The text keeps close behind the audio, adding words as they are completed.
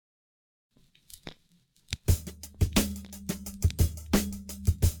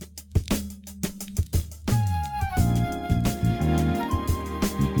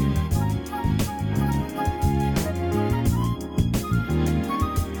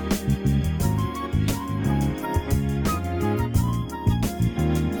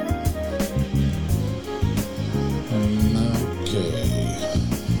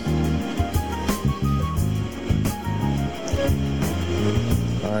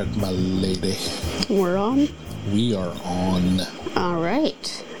start, my lady. We're on? We are on. All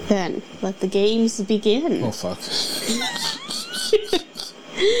right. Then, let the games begin. Oh, fuck.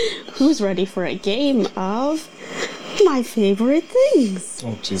 Who's ready for a game of My Favorite Things?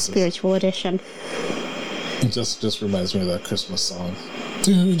 Oh, Jesus. Spiritual edition. It just reminds me of that Christmas song.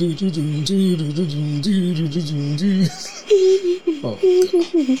 Oh.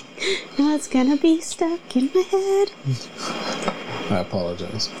 Now it's gonna be stuck in my head. I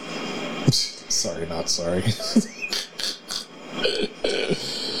apologize. Sorry, not sorry.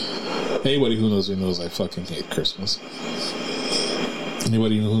 Anybody who knows me knows I fucking hate Christmas.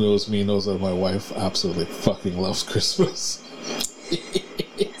 Anybody who knows me knows that my wife absolutely fucking loves Christmas.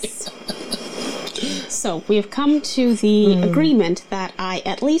 So, we have come to the agreement that I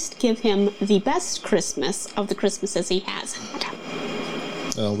at least give him the best Christmas of the Christmases he has had.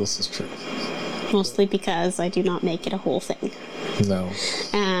 Well, this is true. Mostly because I do not make it a whole thing. No.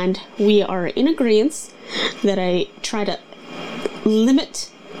 And we are in agreement that I try to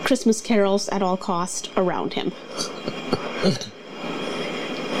limit Christmas carols at all cost around him.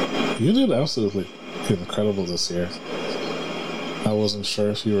 You did absolutely incredible this year. I wasn't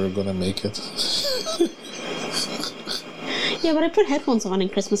sure if you were going to make it. Yeah, but I put headphones on in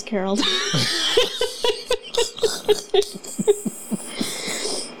Christmas Carol.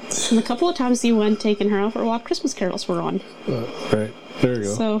 And a couple of times you went taking her out for a walk, Christmas carols were on. Right, there you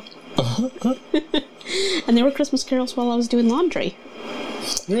go. So, and there were Christmas carols while I was doing laundry.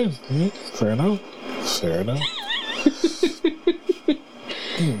 Yeah, fair enough. Fair enough.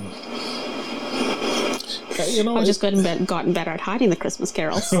 You know, I've just gotten better at hiding the Christmas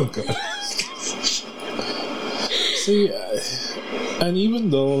carols. Oh, God. See, and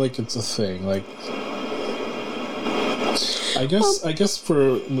even though, like, it's a thing, like, I guess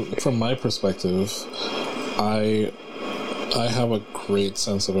from my perspective, I have a great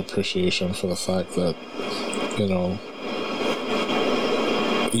sense of appreciation for the fact that, you know,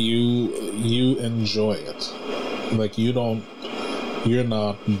 you enjoy it. Like, you're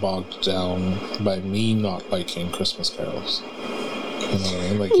not bogged down by me not liking Christmas carols. You know what I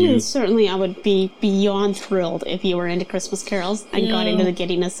mean? Like, certainly I would be beyond thrilled if you were into Christmas carols and got into the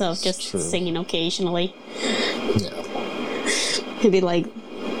giddiness of just singing occasionally. Yeah. It'd be like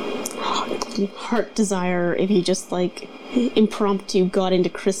heart desire if you just like impromptu got into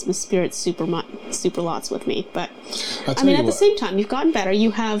Christmas spirit super lots with me. But I mean, at the same time, you've gotten better.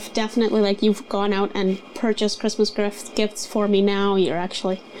 You have definitely, like, you've gone out and purchased Christmas gifts for me now. You're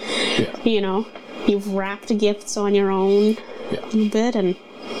actually, you know, you've wrapped gifts on your own a little bit, and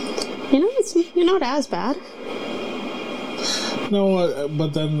you know, you're not as bad. No,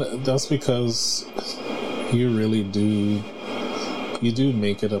 but then that's because you really do. You do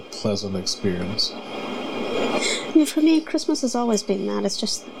make it a pleasant experience. I mean, for me, Christmas has always been that. It's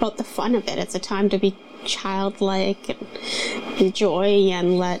just about the fun of it. It's a time to be childlike and enjoy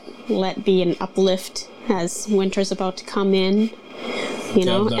and let be an uplift as winter's about to come in. You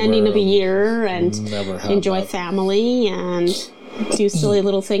know, ending of a year, and enjoy family and do silly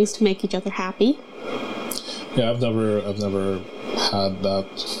little things to make each other happy. Yeah, I've never had that,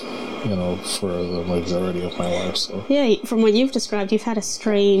 you know, for the majority of my life. So yeah, from what you've described, you've had a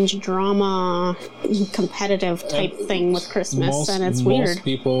strange drama, competitive type thing with Christmas, and it's weird.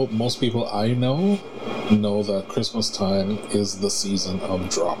 Most people I know that Christmas time is the season of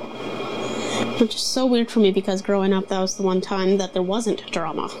drama. Which is so weird for me because growing up, that was the one time that there wasn't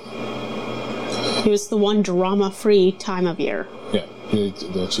drama. It was the one drama-free time of year. Yeah,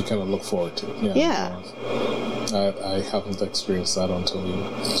 that you kind of look forward to. Yeah. I haven't experienced that until you.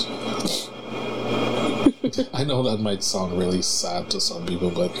 I know that might sound really sad to some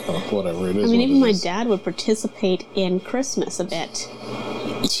people, but whatever it is. I mean, even my dad would participate in Christmas a bit.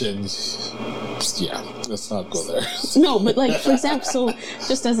 Yeah, let's not go there. No, but like, for example, so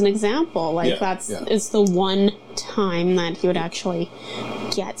just as an example, like it's the one time that he would actually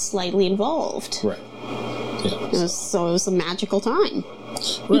get slightly involved. Right. Yeah. It was a magical time.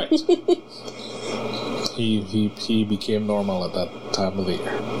 Right. He became normal at that time of the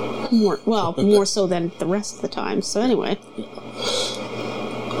year. More so than the rest of the time. So anyway. Yeah.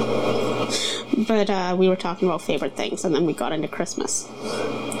 But we were talking about favorite things, and then we got into Christmas.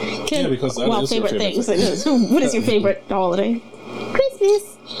 Yeah, because that is favorite things. What is your favorite holiday?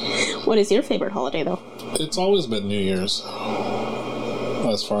 Christmas. What is your favorite holiday, though? It's always been New Year's.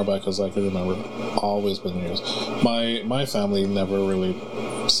 As far back as I can remember, always been New Year's. My family never really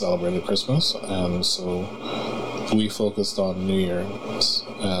celebrated Christmas, and so we focused on New Year's.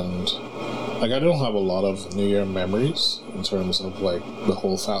 And like, I don't have a lot of New Year memories in terms of like the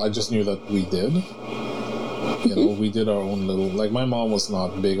whole family. I just knew that we did. You know, we did our own little. Like, my mom was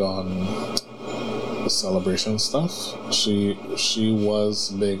not big on the celebration stuff. She was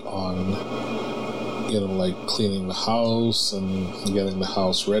big on, you know, like cleaning the house and getting the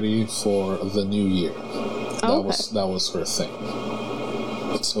house ready for the new year. That was her thing.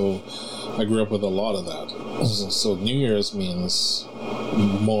 So I grew up with a lot of that. So New Year's means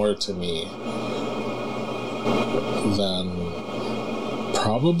more to me than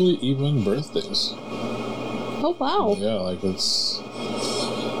probably even birthdays. Oh, wow. Yeah, like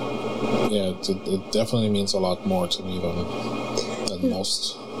it definitely means a lot more to me than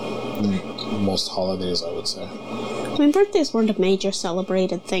most holidays, I would say. I mean, birthdays weren't a major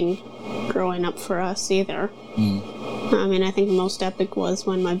celebrated thing growing up for us either. I mean, I think the most epic was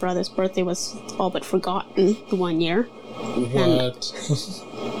when my brother's birthday was all but forgotten the one year. What?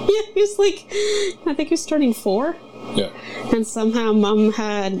 Yeah, he was like, I think he was turning 4. Yeah. And somehow Mum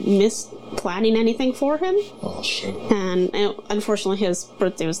had missed planning anything for him. Oh, shit. And unfortunately, his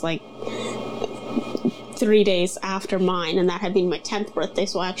birthday was like 3 days after mine, and that had been my 10th birthday,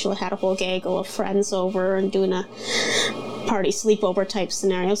 so I actually had a whole gaggle of friends over and doing a party sleepover type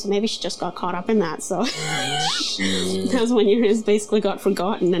scenario, so maybe she just got caught up in that, so that was when yours basically got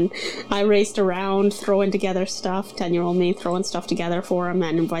forgotten, and I raced around throwing together stuff, 10-year-old me throwing stuff together for him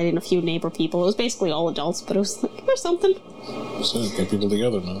and inviting a few neighbor people. It was basically all adults, but it was like, there's something. So get people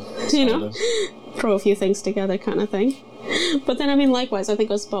together, man. You know, throw a few things together kind of thing. But then, I mean, likewise, I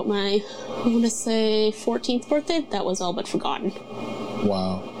think it was about my, I want to say, 14th birthday, that was all but forgotten.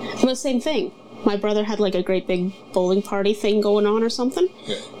 Wow. But the same thing. My brother had like a great big bowling party thing going on or something.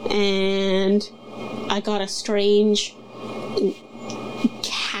 Yeah. And I got a strange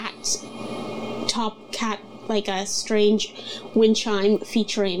top cat, like a strange wind chime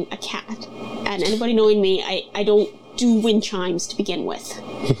featuring a cat. And anybody knowing me, I don't do wind chimes to begin with.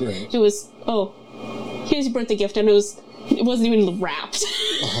 Right. It was, oh, here's your birthday gift, and it wasn't even wrapped.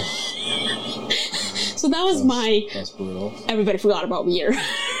 Oh. So that was That's brutal. everybody forgot about me year.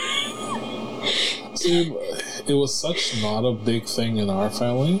 See, it was such not a big thing in our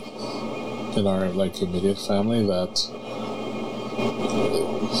family, in our like immediate family, that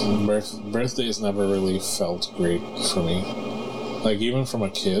birthdays never really felt great for me. Like, even from a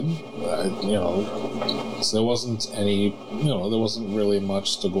kid, so there wasn't there wasn't really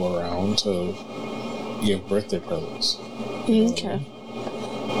much to go around to give birthday presents. Okay.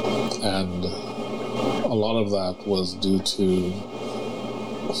 And a lot of that was due to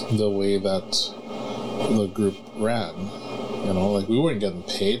the way that the group ran. You know, like, we weren't getting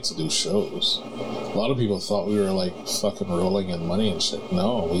paid to do shows. A lot of people thought we were like fucking rolling in money and shit.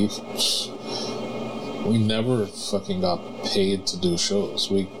 No, we never fucking got paid to do shows.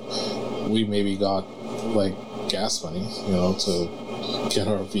 We maybe got like gas money, you know, to get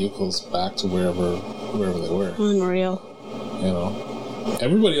our vehicles back to wherever they were. Unreal. You know,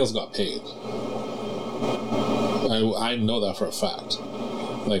 everybody else got paid. I know that for a fact.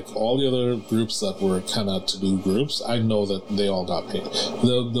 Like, all the other groups that were kind of to-do groups, I know that they all got paid.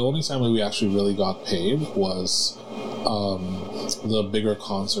 The only time that we actually really got paid was the bigger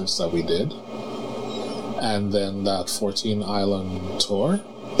concerts that we did. And then that 14 Island tour,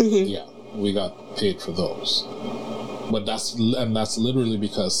 yeah, we got paid for those. But that's literally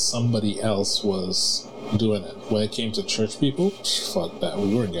because somebody else was doing it. When it came to church people, fuck that.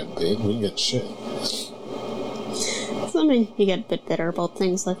 We weren't getting paid. We didn't get shit. I mean, you get a bit bitter about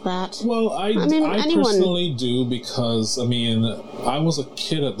things like that. Well, I personally do, because, I mean, I was a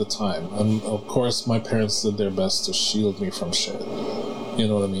kid at the time, and of course my parents did their best to shield me from shit. You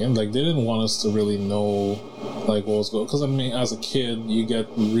know what I mean? Like, they didn't want us to really know, like, what was going on. Because, I mean, as a kid, you get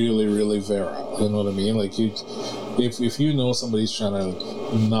really, really virile. You know what I mean? Like, if you know somebody's trying to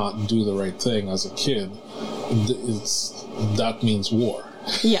not do the right thing as a kid, that means war.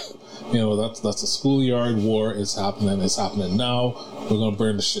 Yeah. You know, that's a schoolyard war. It's happening now. We're gonna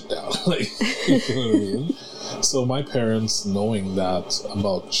burn the shit down. Like, you know what I mean? So my parents, knowing that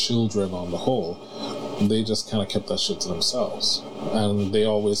about children on the whole, they just kind of kept that shit to themselves, and they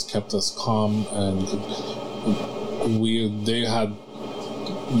always kept us calm. And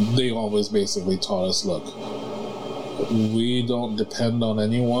they always basically taught us, look, we don't depend on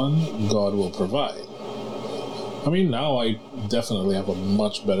anyone. God will provide. I mean, now I definitely have a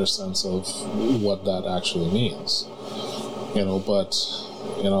much better sense of what that actually means. You know, but,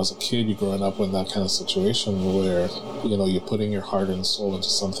 you know, as a kid, you're growing up in that kind of situation where, you know, you're putting your heart and soul into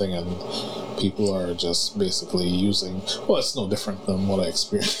something, and people are just basically using... Well, it's no different than what I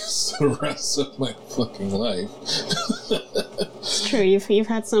experienced the rest of my fucking life. It's true. You've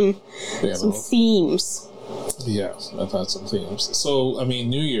had some themes. Yeah, I've had some themes. So, I mean,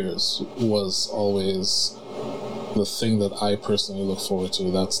 New Year's was always the thing that I personally look forward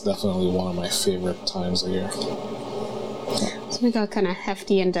to, that's definitely one of my favorite times a year. So we got kind of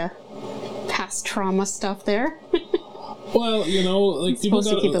hefty into past trauma stuff there. Well, you know, like people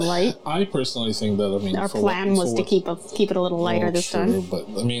supposed to keep it light. I personally think that, I mean, our plan was to keep it a little lighter this time. But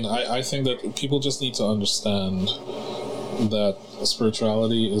I mean, I think that people just need to understand that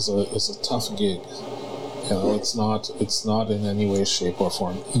spirituality is a tough gig. You know, it's not in any way, shape, or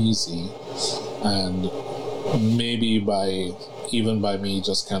form easy, and maybe by me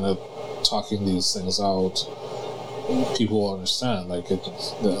just kind of talking these things out, people will understand. Like that,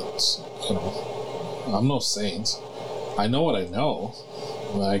 you know, I'm no saint. I know what I know.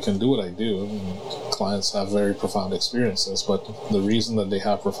 I can do what I do. I mean, clients have very profound experiences, but the reason that they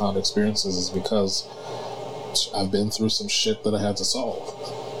have profound experiences is because I've been through some shit that I had to solve.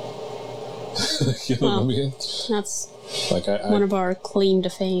 You know what I mean? That's like one of our claim to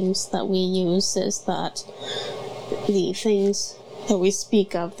fames that we use is that the things that we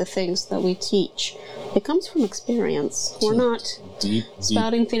speak of, the things that we teach, it comes from experience. We're not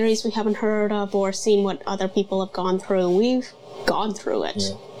spouting theories we haven't heard of or seen what other people have gone through. We've gone through it.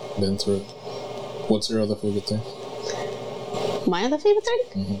 Yeah, been through it. What's your other favorite thing? My other favorite thing?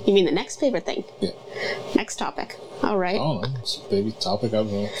 Mm-hmm. You mean the next favorite thing? Yeah. Next topic. All right. Oh, baby topic. I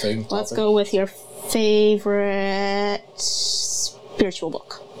don't know. Thing. Let's go with your favorite spiritual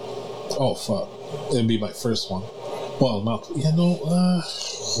book. Oh, fuck. It'd be my first one. Well, not... Yeah, no...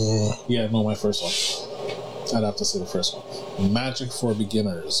 my first one. I'd have to say the first one. Magic for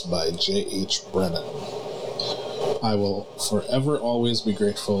Beginners by J.H. Brennan. I will forever always be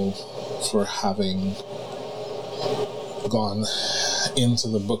grateful for having gone into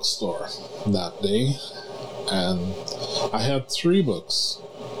the bookstore that day, and I had 3 books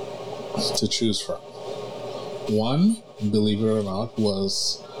to choose from. One, believe it or not,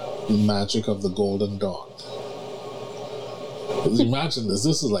 was Magic of the Golden Dawn. Imagine this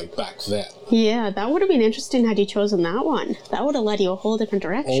is like back then. Yeah, that would have been interesting had you chosen that one. That would have led you a whole different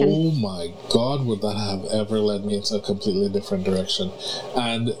direction. Oh my god, would that have ever led me into a completely different direction.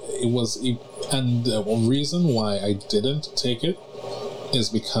 And the reason why I didn't take it is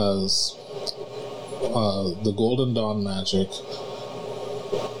because the Golden Dawn magic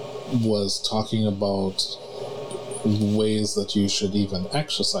was talking about ways that you should even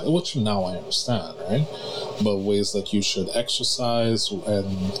exercise, which now I understand, right? But ways that you should exercise,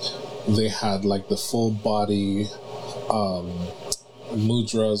 and they had like the full body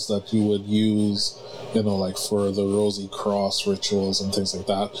mudras that you would use, you know, like for the Rosy Cross rituals and things like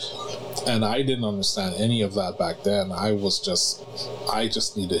that. And I didn't understand any of that back then. I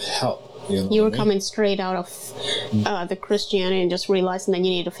just needed help. You were coming straight out of the Christianity and just realizing that you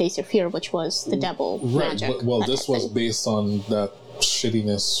needed to face your fear, which was the devil magic. Right. Well, this was based on that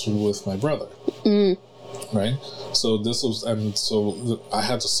shittiness with my brother. Right? So this was, and so I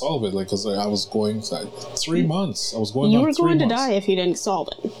had to solve it, like, because I was going 3 months. I was going. You were going to die if you didn't solve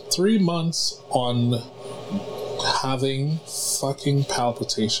it. 3 months on having fucking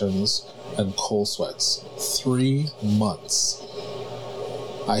palpitations and cold sweats. 3 months.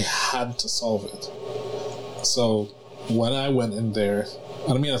 I had to solve it. So when I went in there,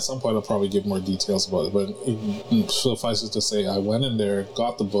 and I mean, at some point I'll probably give more details about it, but it suffices to say I went in there,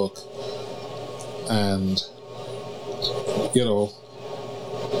 got the book, and, you know,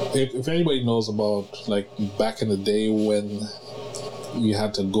 if anybody knows about, like, back in the day when you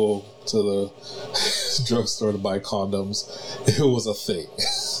had to go to the drugstore to buy condoms, it was a thing.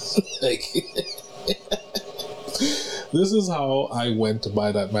 Like... This is how I went to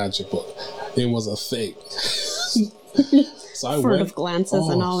buy that magic book. It was a thing. So I furtive glances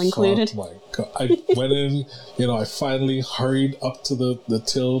and all included. Oh my god! I went in. You know, I finally hurried up to the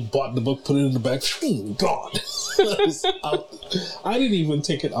till, bought the book, put it in the bag. Gone. I didn't even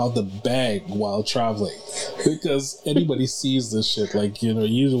take it out the bag while traveling, because anybody sees this shit, like, you know,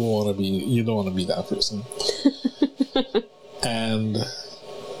 you don't want to be that person. And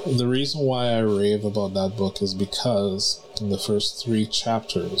the reason why I rave about that book is because in the first 3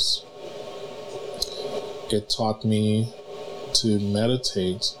 chapters, it taught me to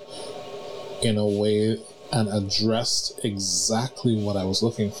meditate in a way and addressed exactly what I was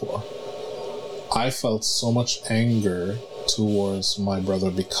looking for. I felt so much anger towards my brother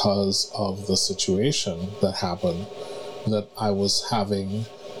because of the situation that happened, that I was having,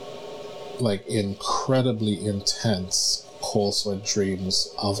 like, incredibly intense cold sweat dreams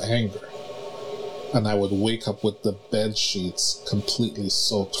of anger, and I would wake up with the bed sheets completely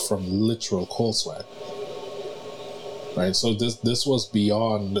soaked from literal cold sweat. right? So this was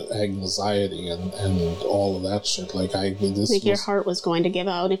beyond anxiety and all of that shit. Like your heart was going to give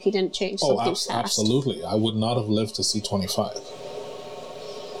out if you didn't change something fast. Absolutely. I would not have lived to see 25.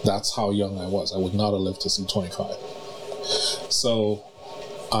 That's how young I was. I would not have lived to see 25. So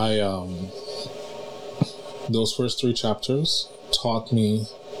those first 3 chapters taught me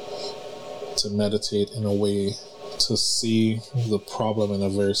to meditate in a way, to see the problem in a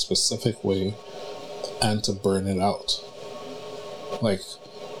very specific way, and to burn it out. Like,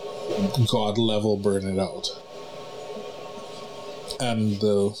 God level burn it out. And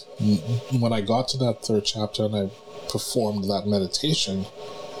when I got to that 3rd chapter and I performed that meditation,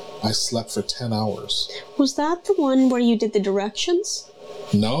 I slept for 10 hours. Was that the one where you did the directions?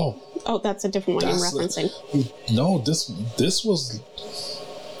 No. Oh, that's a different one you're referencing. No, this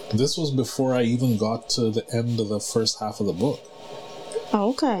was before I even got to the end of the first half of the book. Oh,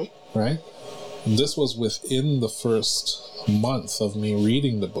 okay. Right? This was within the first month of me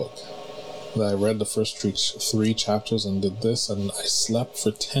reading the book. That I read the first 3 chapters and did this, and I slept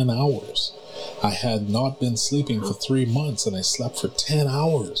for 10 hours. I had not been sleeping for 3 months, and I slept for 10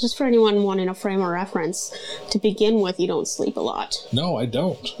 hours. Just for anyone wanting a frame of reference, to begin with, you don't sleep a lot. No, I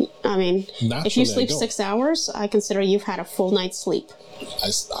don't. I mean, if you sleep 6 hours, I consider you've had a full night's sleep. I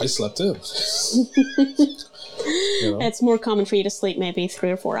slept in. You know? It's more common for you to sleep maybe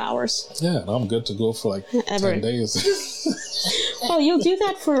 3 or 4 hours. Yeah, and I'm good to go for like 10 days. Well, you'll do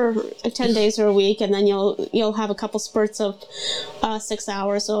that for 10 days or a week, and then you'll have a couple spurts of 6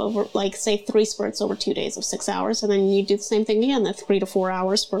 hours over, like say 3 spurts over 2 days of 6 hours, and then you do the same thing again, the 3 to 4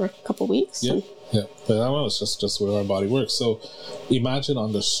 hours for a couple weeks. Yeah, yeah. But I don't know, it's just the way our body works. So imagine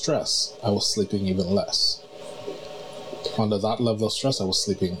under stress, I was sleeping even less. Under that level of stress, I was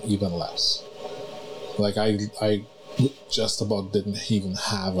sleeping even less. Like I just about didn't even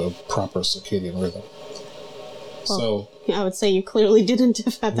have a proper circadian rhythm. Well, so I would say you clearly didn't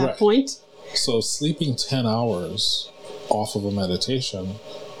at that point. So sleeping 10 hours off of a meditation,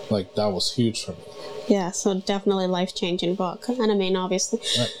 like that was huge for me. Yeah, so definitely life-changing book. And I mean, obviously,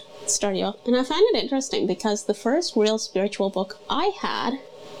 start you off. And I find it interesting because the first real spiritual book I had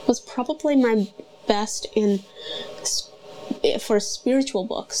was probably my best for spiritual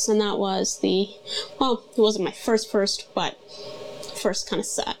books, and that was it wasn't my first, but first kind of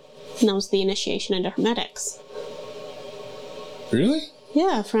set, and that was The Initiation into Hermetics. Really?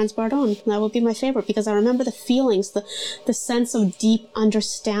 Yeah, Franz Bardon. That would be my favorite because I remember the feelings, the sense of deep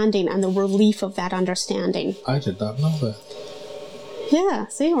understanding and the relief of that understanding. I did not know that. Yeah,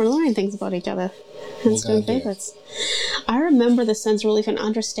 see, we're learning things about each other. That's my favorites. I remember the sense of relief and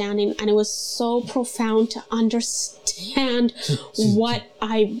understanding, and it was so profound to understand what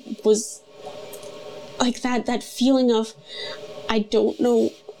I was like. That feeling of, I don't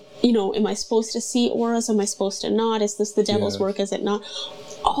know, am I supposed to see auras? Am I supposed to not? Is this the devil's work? Is it not?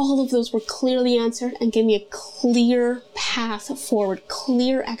 All of those were clearly answered and gave me a clear path forward,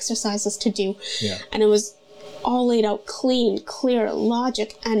 clear exercises to do, and it was all laid out clean, clear,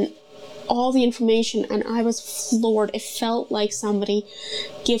 logic, and all the information, and I was floored. It felt like somebody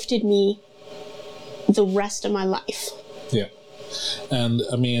gifted me the rest of my life. Yeah. And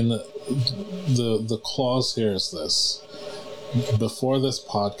I mean, the clause here is this. Before this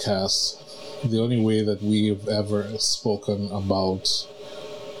podcast, the only way that we've ever spoken about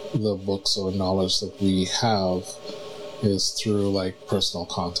the books or knowledge that we have is through like personal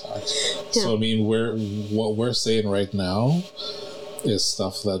contact. Yeah. So I mean, what we're saying right now is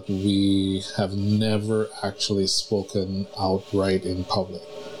stuff that we have never actually spoken outright in public.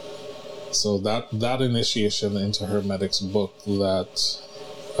 So that Initiation into Hermetics book that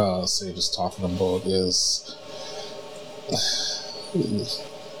Sage is talking about is,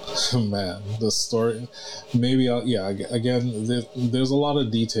 man, the story. Maybe again, there's a lot of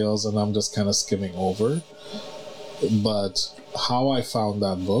details, and I'm just kind of skimming over. But how I found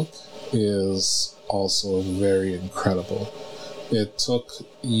that book is also very incredible. It took,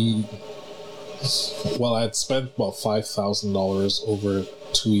 I had spent about $5,000 over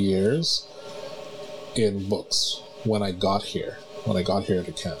 2 years in books when I got here to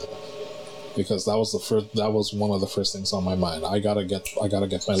Canada, because that was one of the first things on my mind. I gotta get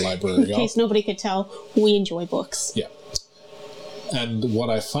my library. In case nobody could tell, we enjoy books. Yeah, and what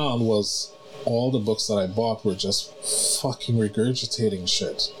I found was all the books that I bought were just fucking regurgitating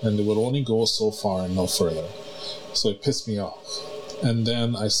shit, and they would only go so far and no further. So it pissed me off. And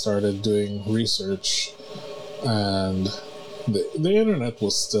then I started doing research, and the internet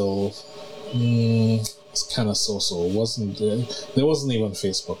was still kind of so-so. There wasn't even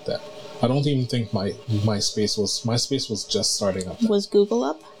Facebook then. I don't even think MySpace was just starting up then. Was Google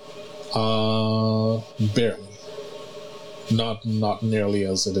up? Barely. not nearly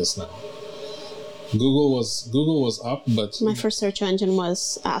as it is now. Google was up, but my first search engine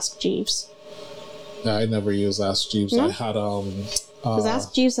was Ask Jeeves. I never used Ask Jeeves. No? I had it was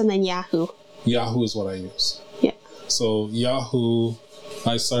Ask Jeeves and then Yahoo. Yahoo is what I used. Yeah. So Yahoo,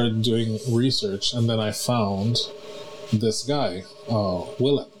 I started doing research, and then I found this guy,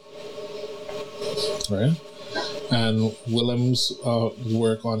 Willem. Right? And Willem's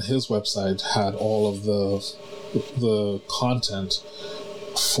work on his website had all of the content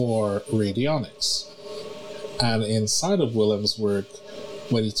for radionics. And inside of Willem's work,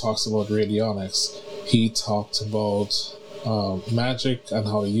 when he talks about radionics, he talked about magic and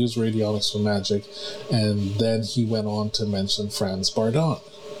how to use radionics for magic, and then he went on to mention Franz Bardon.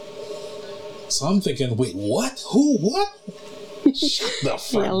 So I'm thinking, wait, what? Who? What? Shut the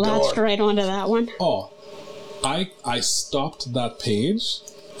front door. Yeah, latched right onto that one. Oh, I stopped that page.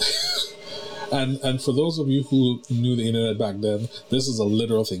 And for those of you who knew the internet back then, this is a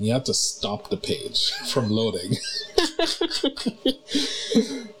literal thing. You had to stop the page from loading.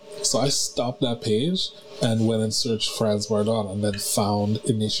 So I stopped that page and went and searched Franz Bardon and then found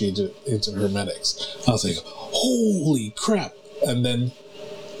Initiated into Hermetics. I was like, holy crap. And then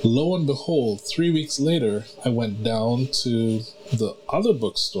lo and behold, 3 weeks later, I went down to the other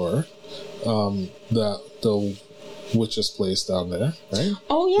bookstore, the Witch's Place down there, right?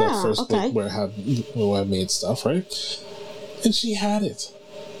 Oh yeah, that first okay. book where I made stuff, right? And she had it.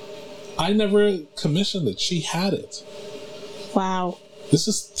 I never commissioned it. She had it. Wow. This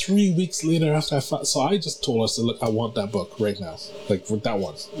is 3 weeks later after I found. So I just told her, so look, I want that book right now, like that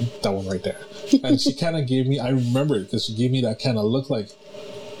one right there. And she kind of gave me. I remember it because she gave me that kind of look, like,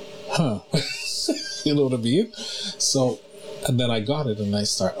 huh, you know what I mean? So, and then I got it, and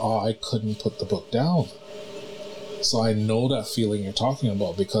I couldn't put the book down. So I know that feeling you're talking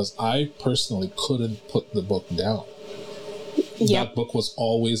about because I personally couldn't put the book down. Yep. That book was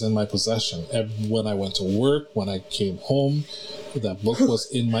always in my possession. When I went to work, when I came home, that book was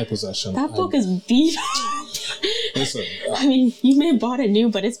in my possession. That book is beat up. Listen. I mean, you may have bought it new,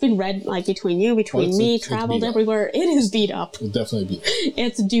 but it's been read like between me, traveled everywhere. It is beat up. It definitely beat up.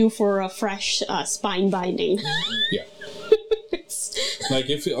 It's due for a fresh spine binding. Yeah. Like,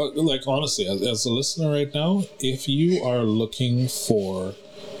 honestly, as a listener right now, if you are looking for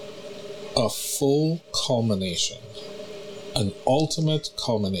a full culmination, an ultimate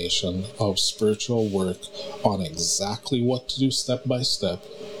culmination of spiritual work on exactly what to do step by step,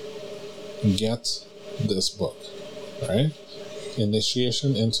 get this book, right?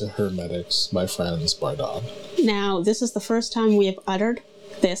 Initiation into Hermetics by Franz Bardon. Now, this is the first time we have uttered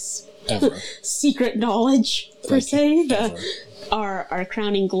this ever secret knowledge, per se. Our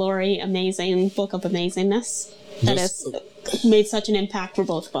crowning glory, amazing book of amazingness that has made such an impact for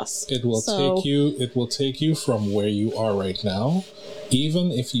both of us. It will take you from where you are right now,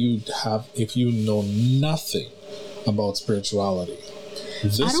 even if you know nothing about spirituality.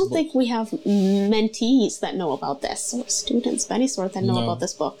 I don't think we have mentees that know about this, or students of any sort that know about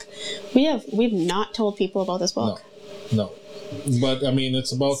this book. We've not told people about this book. No. But I mean,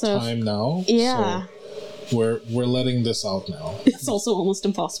 it's about time now. Yeah. So we're letting this out now. It's also almost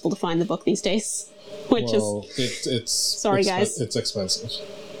impossible to find the book these days, it's sorry, guys. It's expensive.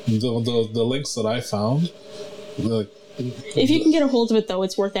 The links that I found, if you can get a hold of it, though,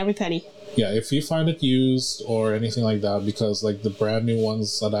 it's worth every penny. Yeah, if you find it used or anything like that, because like the brand new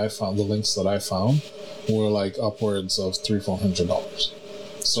ones that I found, the links that I found were like upwards of $300-400.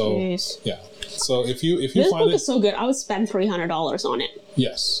 So jeez. Yeah. So if you this find book is so good, I would spend $300 on it.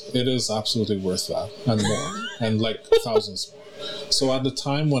 Yes, it is absolutely worth that and more, and like thousands more. So at the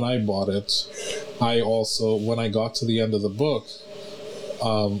time when I bought it, I also, when I got to the end of the book,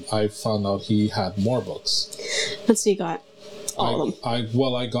 I found out he had more books. And so you got all of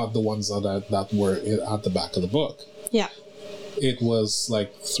them. I got the ones that were at the back of the book. Yeah. It was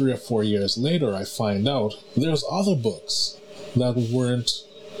like 3 or 4 years later, I find out there's other books that weren't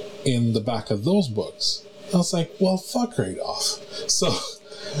in the back of those books. I was like, well, fuck right off. So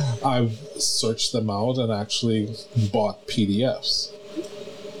I searched them out and actually bought PDFs.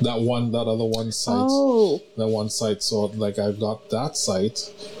 That one site. So like I got that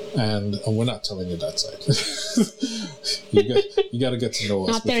site, and we're not telling you that site. you got to get to know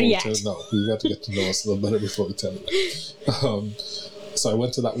us. Not there yet. You got to get to know us a little better before we tell you. So I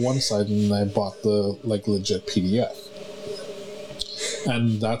went to that one site and I bought the like legit PDF.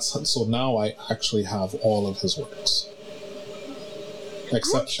 And so now I actually have all of his works.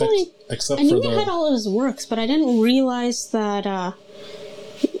 Except I knew you had all of his works, but I didn't realize that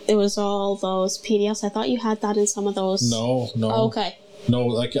it was all those PDFs. I thought you had that in some of those. No. Oh, okay. No,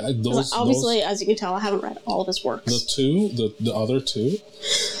 like those. Obviously, as you can tell, I haven't read all of his works. The other two,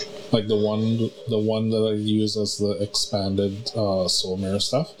 like the one that I use as the expanded Soul Mirror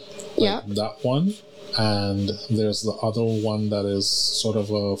stuff. Like that one, and there's the other one that is sort of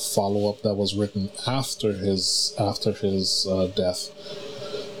a follow up that was written after his death,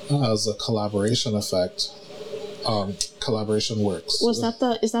 as a collaboration effect. Collaboration works. Is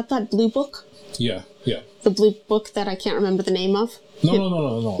that blue book? Yeah. The blue book that I can't remember the name of.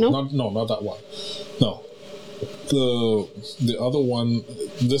 No. Not that one. No. The other one,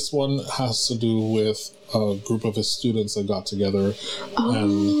 this one has to do with a group of his students that got together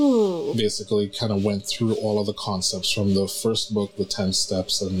and basically kind of went through all of the concepts from the first book, the 10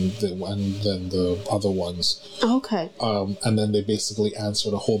 steps, and then the other ones. Okay. And then they basically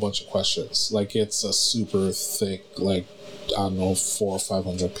answered a whole bunch of questions. Like, it's a super thick, like, I don't know, 400 or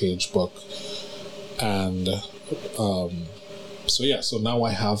 500 page book. And so now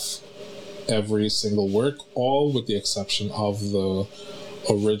I have every single work, all with the exception of the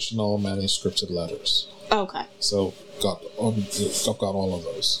original manuscripted letters. Okay. So I've got all of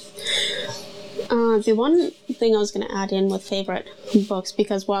those. The one thing I was going to add in with favorite books,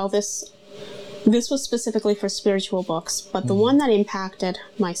 because while this was specifically for spiritual books, but the one that impacted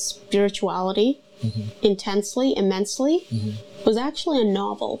my spirituality immensely, was actually a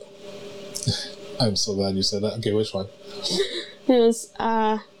novel. I'm so glad you said that. Okay, which one? It was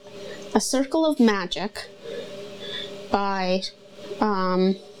A Circle of Magic by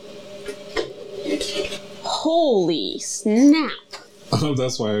holy snap.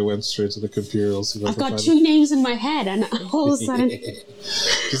 That's why I went straight to the computer. I've got two names in my head, and all of a sudden...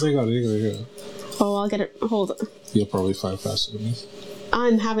 Just hang on. Oh, I'll get it. Hold on. You'll probably find faster than me.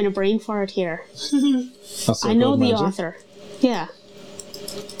 I'm having a brain fart here. I know the author. Yeah.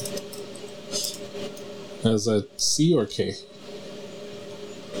 Is that C or K?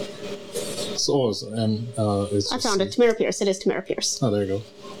 So, I found it. Tamara Pierce. It is Tamara Pierce. Oh, there you go.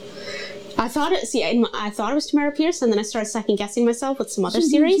 I thought it was Tamara Pierce, and then I started second guessing myself with some other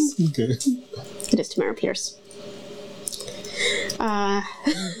series. Okay. It is Tamara Pierce.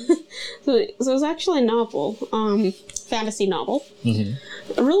 So it was actually a novel, fantasy novel.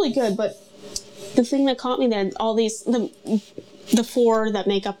 Really good, but the thing that caught me there, all these the four that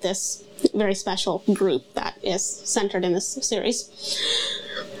make up this very special group that is centered in this series.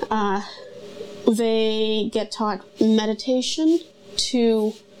 They get taught meditation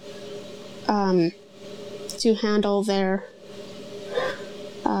to handle their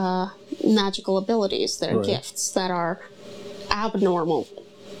magical abilities, their gifts that are abnormal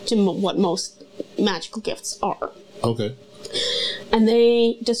to what most magical gifts are. Okay. And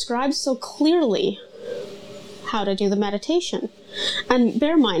they describe so clearly how to do the meditation. And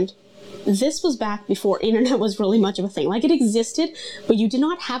bear in mind, this was back before internet was really much of a thing. Like, it existed, but you did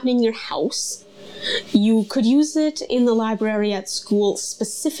not have it in your house. You could use it in the library at school,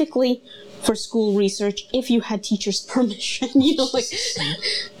 specifically for school research, if you had teachers' permission. You know, like,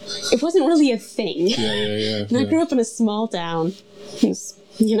 it wasn't really a thing. Yeah. And I grew up in a small town.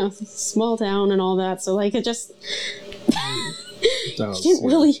 Small town and all that. So, like, it just... you didn't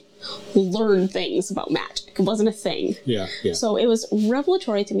really learn things about magic. It wasn't a thing. Yeah. So it was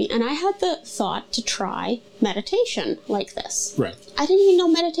revelatory to me. And I had the thought to try meditation like this. Right. I didn't even know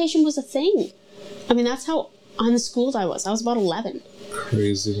meditation was a thing. I mean, that's how unschooled I was. I was about 11.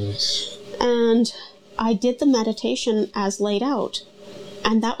 Craziness. And I did the meditation as laid out.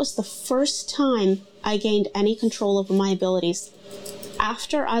 And that was the first time I gained any control over my abilities.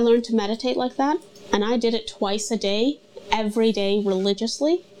 After I learned to meditate like that, and I did it twice a day, every day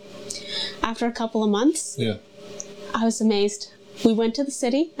religiously, after a couple of months, I was amazed. We went to the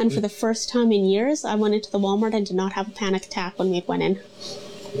city, and for the first time in years, I went into the Walmart and did not have a panic attack when we went in.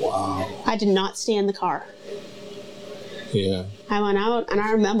 Wow. I did not stay in the car. Yeah. I went out, and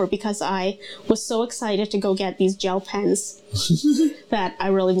I remember because I was so excited to go get these gel pens that I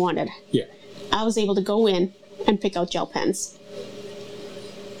really wanted. Yeah. I was able to go in and pick out gel pens.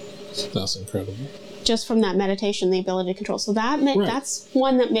 That's incredible. Just from that meditation, the ability to control. So that's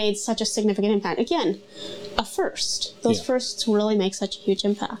one that made such a significant impact. Again, a first. Those firsts really make such a huge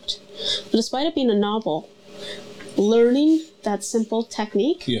impact. But despite it being a novel, learning that simple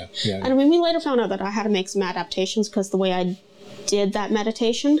technique. Yeah. And I mean, we later found out that I had to make some adaptations because the way I did that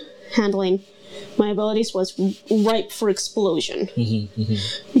meditation, handling my abilities, was ripe for explosion.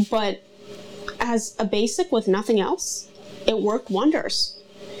 But as a basic with nothing else, it worked wonders.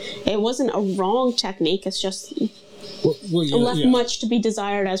 It wasn't a wrong technique. It's just left much to be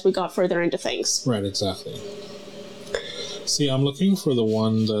desired as we got further into things. Right, exactly. See, I'm looking for the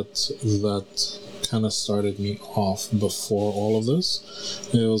one that kind of started me off before all of this.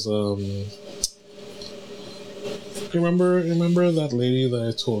 It was remember that lady that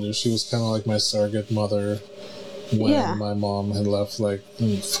I told you? She was kind of like my surrogate mother when my mom had left, like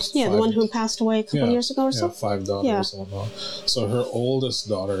the one who passed away a couple years ago or so. 5 daughters and whatnot. So her oldest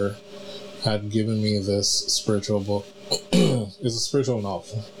daughter had given me this spiritual book. It's a spiritual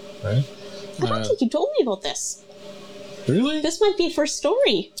novel, right? I don't think you told me about this. Really? This might be a first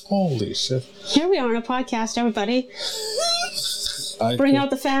story. Holy shit. Here we are on a podcast, everybody. Bring out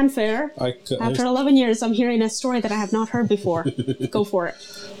the fanfare. After 11 years, I'm hearing a story that I have not heard before. Go for it.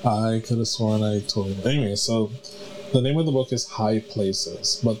 I could have sworn I told you. Anyway, so the name of the book is High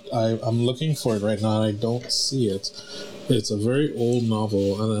Places, but I'm looking for it right now and I don't see it. It's a very old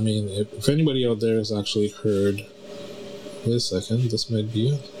novel, and I mean, if anybody out there has actually heard... Wait a second, this might be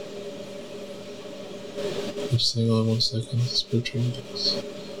it. Just hang on 1 second. Spiritual books.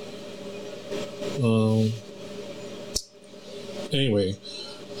 Anyway,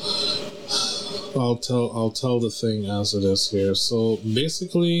 I'll tell the thing as it is here. So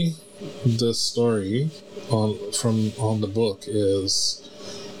basically, the story on the book is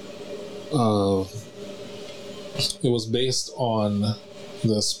it was based on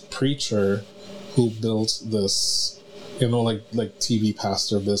this preacher who built this, like TV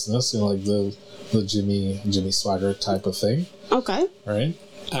pastor business, like the Jimmy Swaggart type of thing. Okay. Right?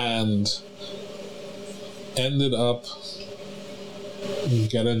 And ended up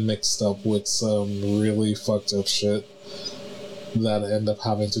getting mixed up with some really fucked up shit that ended up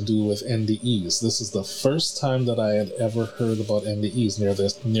having to do with NDEs. This is the first time that I had ever heard about NDEs,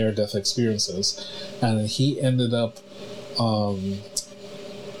 near-death experiences. And he ended up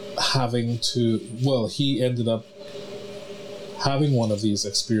he ended up having one of these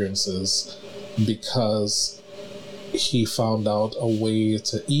experiences because he found out a way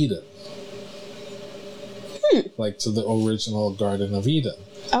to Eden. Like to the original Garden of Eden.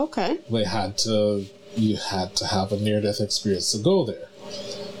 Okay. You had to have a near-death experience to go there.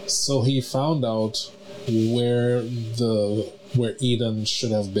 So he found out where Eden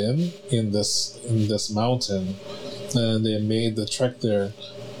should have been in this mountain, and they made the trek there,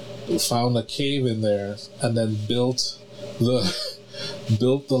 found a cave in there, and then built the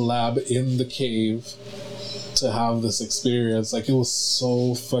lab in the cave to have this experience. Like, it was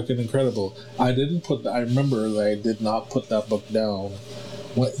so fucking incredible. I remember that I did not put that book down.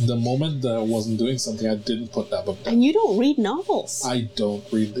 The moment that I wasn't doing something, I didn't put that book down. And you don't read novels. I don't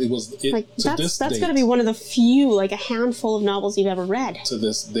read. That's got to be one of the few, like a handful of novels you've ever read. To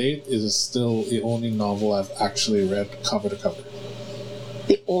this date, it is still the only novel I've actually read cover to cover.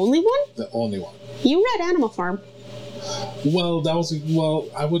 The only one? The only one. You read Animal Farm. Well,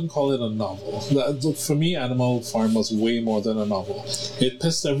 I wouldn't call it a novel. For me, Animal Farm was way more than a novel.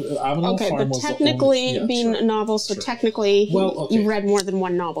 Animal Farm was technically being a novel, so technically you read more than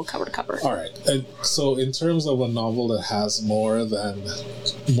one novel cover to cover. All right. So in terms of a novel that has more than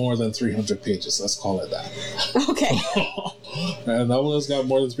 300 pages, let's call it that. Okay. A novel that's got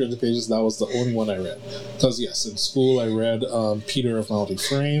more than 300 pages, that was the only one I read. Because yes, in school I read Peter of Mount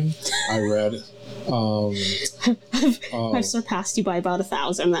Ephraim. I read... I've surpassed you by about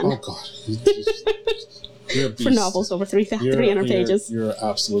 1,000 then. Oh god. You're a beast. For novels over 300 pages. You're an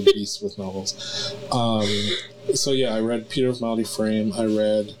absolute beast with novels. So yeah, I read Peter of Mount Ephraim, I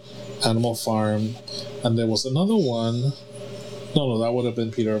read Animal Farm, and there was another one. No, that would have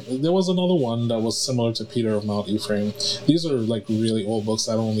been Peter. There was another one that was similar to Peter of Mount Ephraim. These are like really old books.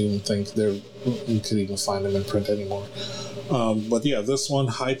 I don't even think you could even find them in print anymore. But yeah, this one,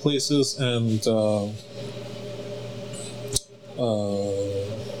 High Places, and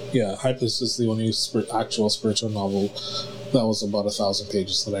High Places is the only actual spiritual novel that was about 1,000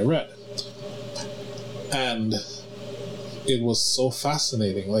 pages that I read. And it was so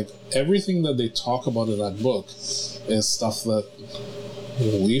fascinating. Like, everything that they talk about in that book is stuff that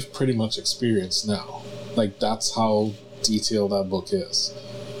we've pretty much experienced now. Like, that's how detailed that book is.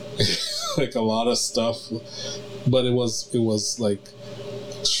 Like, a lot of stuff, but it was like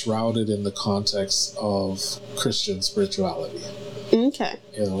shrouded in the context of Christian spirituality. Okay.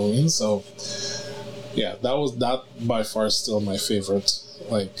 You know what I mean? So yeah, that by far still my favorite,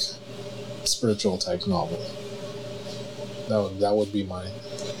 like, spiritual type novel. That would be mine.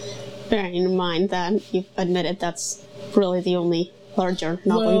 Bearing in mind that you've admitted that's really the only larger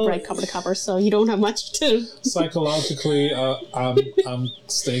novel you read cover to cover, so you don't have much to... Psychologically, I'm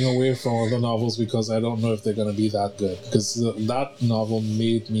staying away from other novels because I don't know if they're going to be that good. Because that novel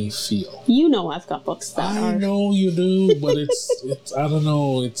made me feel. You know I've got books that I know you do, but it's I don't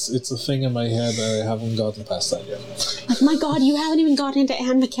know, it's a thing in my head that I haven't gotten past that yet. Like, my God, you haven't even gotten into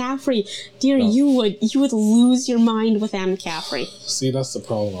Anne McCaffrey. Dear, no. you would lose your mind with Anne McCaffrey. See, that's the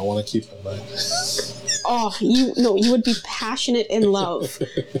problem. I want to keep in mind. Oh, you would be passionate in love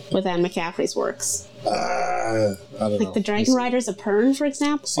with Anne McCaffrey's works. I don't know. Like the Dragon Riders of Pern, for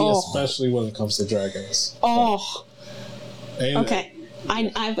example. See, especially when it comes to dragons. Oh. Okay.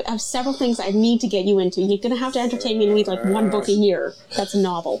 I have several things I need to get you into. You're going to have to entertain me and read like one book a year. That's a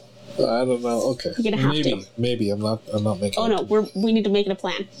novel. I don't know. Okay. You're going to have to. Maybe. I'm not making Oh, no. We need to make it a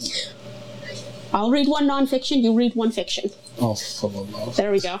plan. I'll read one nonfiction, you read one fiction. Oh, for the love. There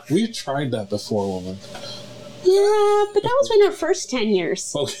we go. We tried that before, woman. Yeah, but that was in our first 10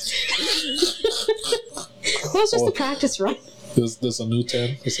 years. Okay. That was just the practice run. There's a new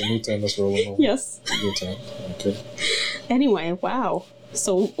 10? There's a new 10 that's rolling over? Yes. New 10. Okay. Anyway, wow.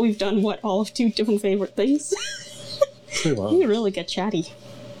 So we've done, what, all of 2 different favorite things? Pretty much. You really get chatty.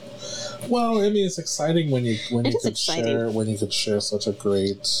 Well, I mean, it's exciting when you could share such a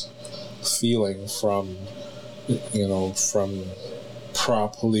great feeling from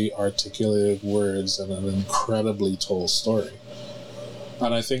properly articulated words and an incredibly told story.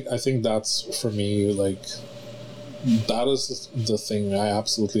 And I think that's, for me, like, that is the thing I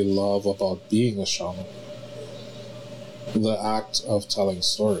absolutely love about being a shaman. The act of telling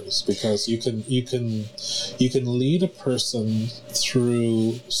stories, because you can lead a person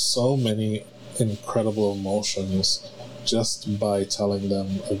through so many incredible emotions just by telling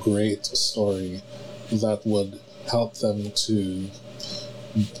them a great story that would help them to,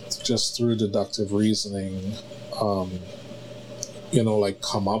 just through deductive reasoning, come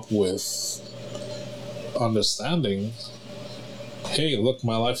up with understanding. Hey, look,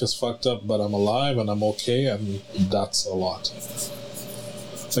 my life is fucked up, but I'm alive and I'm okay, and that's a lot.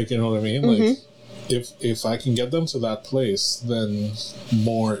 Like, you know what I mean? Mm-hmm. Like, if I can get them to that place, then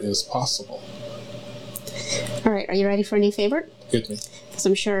more is possible. All right, are you ready for a new favorite? Hit me. Because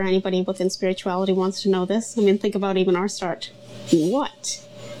I'm sure anybody within spirituality wants to know this. I mean, think about even our start. What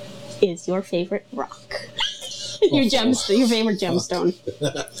is your favorite rock? Your favorite gemstone.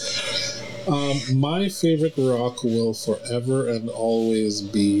 My favorite rock will forever and always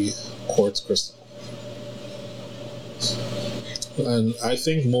be quartz crystal. And I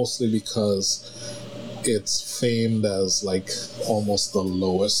think mostly because it's famed as like almost the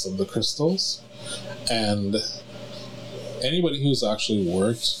lowest of the crystals. And anybody who's actually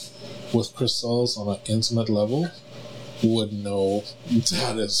worked with crystals on an intimate level would know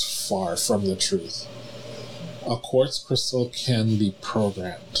that is far from the truth. A quartz crystal can be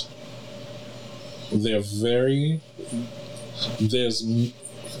programmed.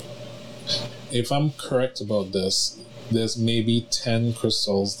 If I'm correct about this, there's maybe 10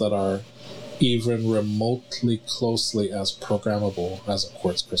 crystals that are even remotely closely as programmable as a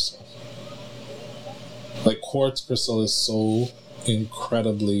quartz crystal. Like, quartz crystal is so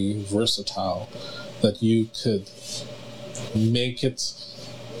incredibly versatile that you could make it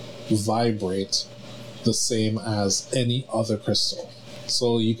vibrate the same as any other crystal.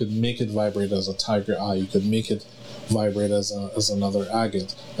 So you could make it vibrate as a tiger eye. You could make it vibrate as another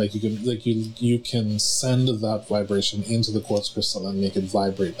agate. Like, you can send that vibration into the quartz crystal and make it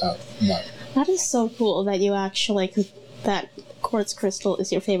vibrate that. That is so cool that you actually that quartz crystal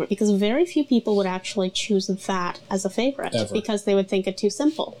is your favorite, because very few people would actually choose that as a favorite. Ever. Because they would think it too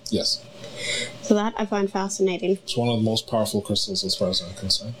simple. Yes. So that I find fascinating. It's one of the most powerful crystals as far as I'm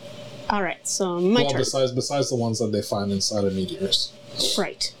concerned. All right, so my turn. Besides the ones that they find inside of meteors.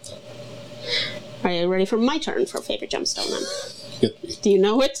 Right. Are you ready for my turn for favorite gemstone then? Hit me. Do you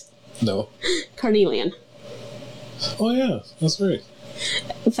know it? No. Carnelian. Oh yeah, that's right.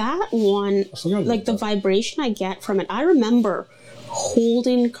 That one, like the vibration I get from it, I remember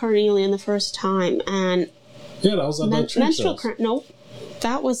holding carnelian the first time, and yeah, that was at that menstrual current. No,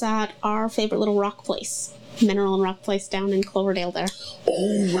 that was at our favorite little rock place, Mineral and Rock Place down in Cloverdale there.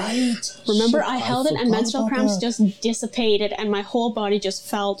 Oh right. Remember, I held it, and menstrual cramps just dissipated, and my whole body just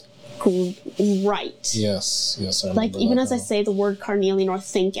felt right. Yes, I remember. Like, even as I say the word carnelian or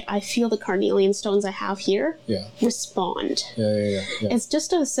think it, I feel the carnelian stones I have here respond. Yeah. It's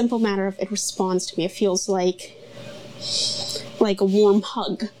just a simple matter of it responds to me. It feels like a warm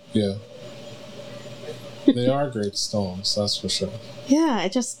hug. Yeah. They are great stones, that's for sure. Yeah,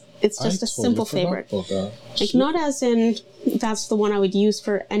 it's just a simple favorite. Like, not as in that's the one I would use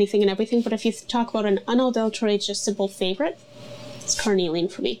for anything and everything, but if you talk about an unadulterated, just simple favorite, It's carnelian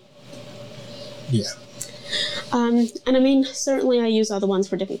for me. Yeah. And I mean, certainly I use other ones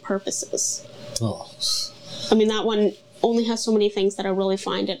for different purposes. Oh. I mean, that one only has so many things that I really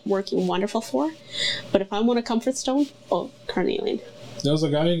find it working wonderful for. But if I want a comfort stone, carnelian. There was a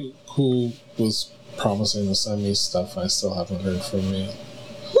guy who was promising to send me stuff. I still haven't heard from me.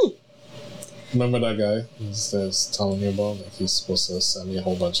 Remember that guy that's telling me about? Like, he's supposed to send me a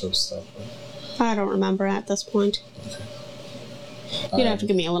whole bunch of stuff. I don't remember at this point. Okay. You'd have to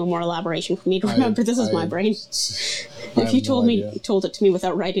give me a little more elaboration for me to remember. This is my brain. If you told it to me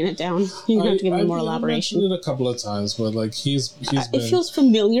without writing it down, you'd have to give me more elaboration. I've mentioned it a couple of times, but like he's been. It feels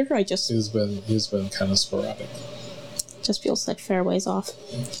familiar. He's been kind of sporadic. Just feels like fair ways off.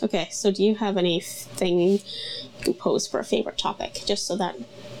 Okay, so do you have anything you can pose for a favorite topic, just so that?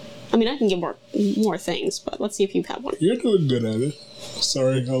 I mean, I can give more things, but let's see if you have one. You're doing good at it.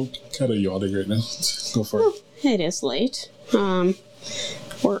 Sorry, I'm kind of yawning right now. Go for it. It is late.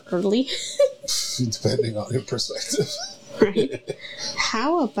 Or early. Depending on your perspective. Right.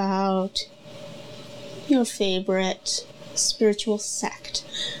 How about your favorite spiritual sect?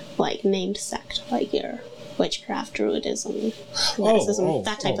 Like named sect, like your witchcraft, druidism, fanaticism,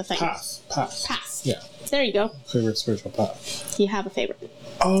 that type of thing. Path. Yeah. There you go. Favorite spiritual path. Do you have a favorite?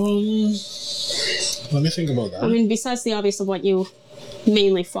 Let me think about that. I mean, besides the obvious of what you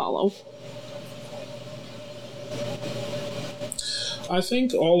mainly follow. I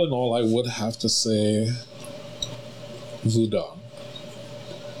think all in all, I would have to say Wudang.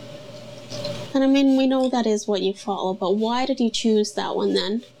 And I mean, we know that is what you follow, but why did you choose that one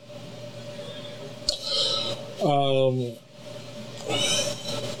then? Well,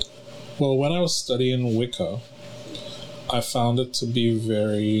 when I was studying Wicca, I found it to be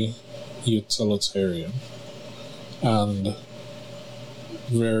very utilitarian and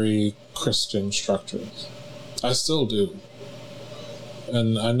very Christian structured. I still do.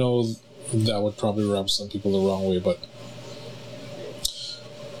 And I know that would probably rub some people the wrong way, but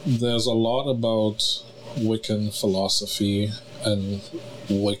there's a lot about Wiccan philosophy and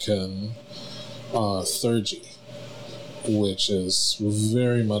Wiccan theurgy, which is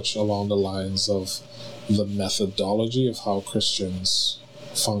very much along the lines of the methodology of how Christians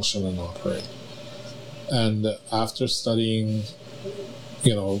function and operate. And after studying,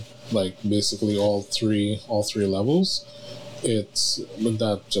 like basically all three levels,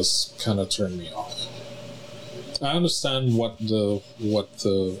 that just kind of turned me off. I understand what the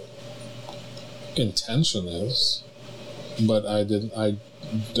intention is, but I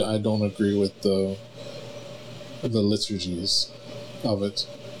don't agree with the liturgies of it.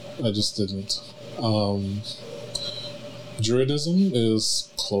 I just didn't. Druidism is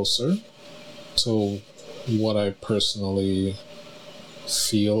closer to what I personally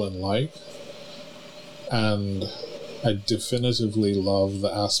feel and like, and I definitively love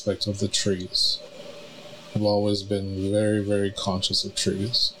the aspect of the trees. I've always been very, very conscious of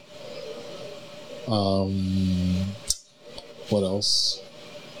trees. What else?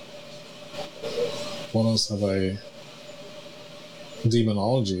 What else have I?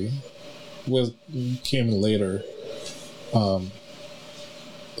 Demonology came later.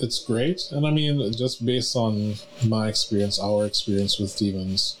 It's great, and I mean, just based on my experience, our experience with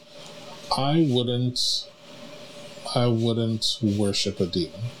demons, I wouldn't worship a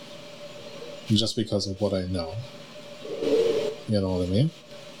demon just because of what I know. You know what I mean?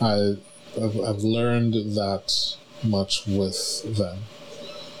 I've learned that much with them.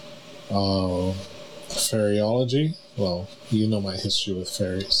 Fairyology, well, you know my history with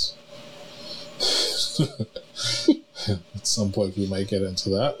fairies. At some point we might get into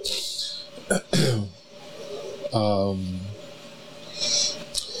that.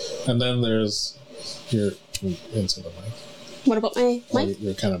 And then there's your into the mic. What about my mic?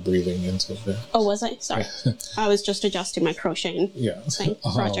 You're kind of breathing into it there. Oh, was I? Sorry. I was just adjusting my crocheting thing,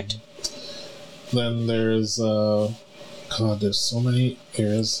 project. Then there's there's so many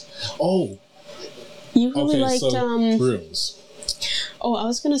areas. Oh, you really liked so runes. Oh, I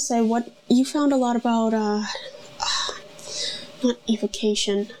was gonna say, what you found a lot about not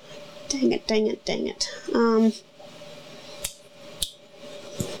evocation. Dang it. I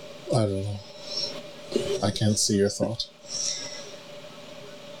don't know. I can't see your thought.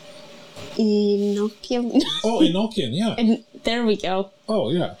 Enochian. Oh, Enochian, yeah. And there we go.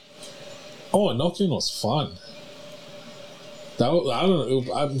 Oh, yeah. Oh, Enochian was fun. I don't know.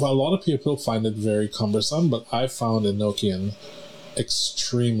 A lot of people find it very cumbersome, but I found Enochian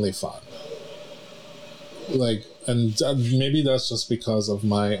extremely fun. Like, and maybe that's just because of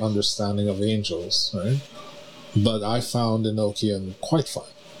my understanding of angels, right? But I found Enochian quite fun.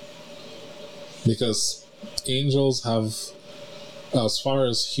 Because angels have as far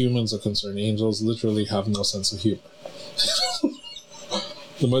as humans are concerned, angels literally have no sense of humor.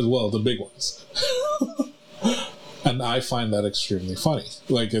 The big ones. And I find that extremely funny.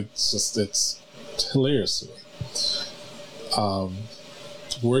 Like, it's hilarious to me.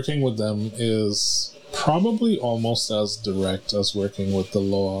 Working with them is probably almost as direct as working with the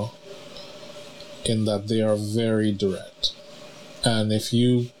law, in that they are very direct. And if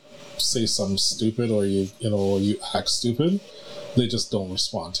you say something stupid or you act stupid, they just don't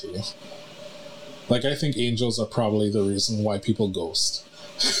respond to you. Like, I think angels are probably the reason why people ghost.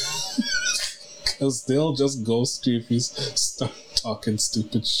 Because they'll just ghost you if you start talking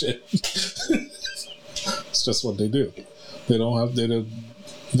stupid shit. It's just what they do.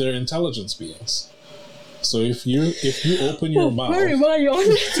 They're intelligence beings. So if you open your mouth... Where am I?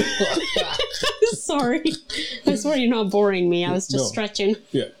 Sorry. I swear you're not boring me. I was just stretching.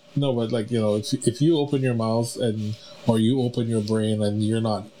 Yeah. No, but like, if you open your mouth or you open your brain and you're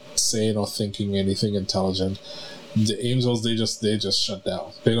not saying or thinking anything intelligent, the angels, they just shut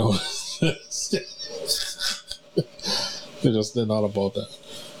down. They don't... they're not about that.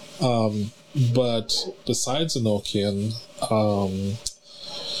 But besides Enochian,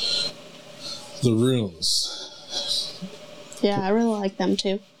 the runes. Yeah, I really like them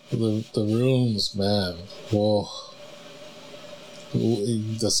too. The runes, man. Whoa.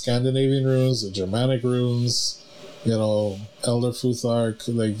 The Scandinavian runes, the Germanic runes, Elder Futhark,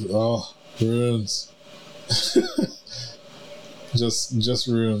 runes. just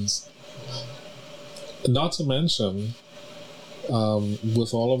runes. Not to mention,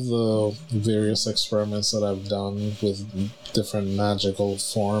 with all of the various experiments that I've done with different magical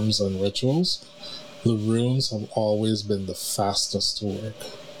forms and rituals, the runes have always been the fastest to work.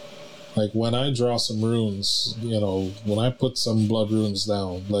 Like, when I draw some runes, when I put some blood runes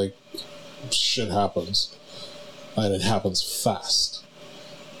down, like, shit happens. And it happens fast.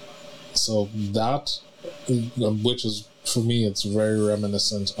 So that, which is, for me, it's very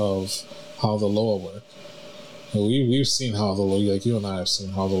reminiscent of how the Loa work. We've seen how the Loa, like, you and I have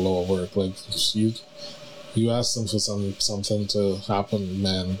seen how the Loa work. Like, you ask them for something to happen,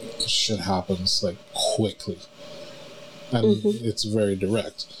 man, shit happens, like, quickly. And it's very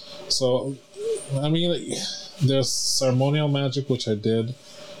direct. So, I mean, there's ceremonial magic, which I did,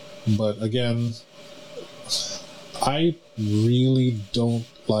 but again, I really don't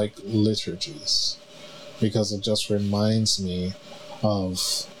like liturgies because it just reminds me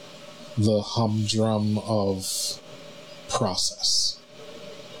of the humdrum of process.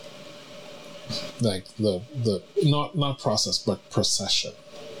 Like the not process, but procession.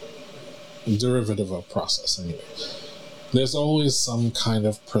 Derivative of process, anyway. There's always some kind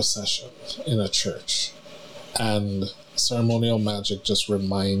of procession in a church, and ceremonial magic just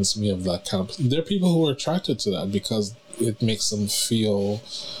reminds me of that kind of... There are people who are attracted to that because it makes them feel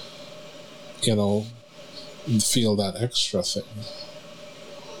that extra thing.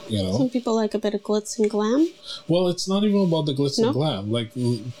 Some people like a bit of glitz and glam. Well, it's not even about the glitz and glam. Like,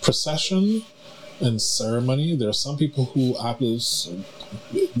 procession and ceremony, there are some people who I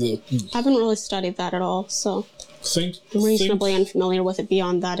haven't really studied that at all, so I'm reasonably unfamiliar with it.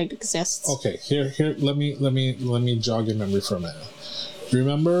 Beyond that, it exists. Okay, here. Let me jog your memory for a minute.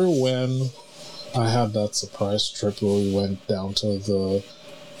 Remember when I had that surprise trip where we went down to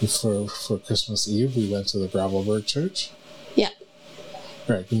for Christmas Eve? We went to the Gravelberg Church. Yeah.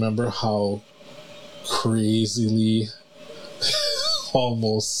 Right. Remember how crazily,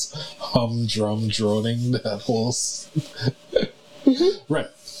 almost humdrum droning that was? Right.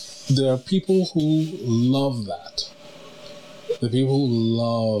 There are people who love that. The people who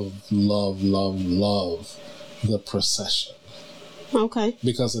love the procession. Okay.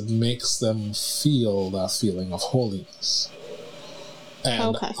 Because it makes them feel that feeling of holiness.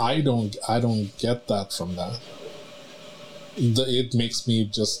 And I don't get that from that. It makes me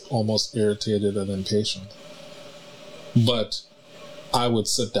just almost irritated and impatient. But I would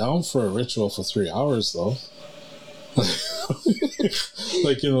sit down for a ritual for 3 hours, though.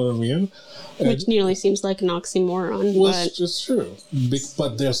 Like, you know what I mean? Which nearly seems like an oxymoron. Which is true.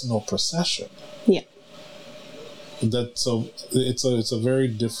 But there's no procession. Yeah. So it's a very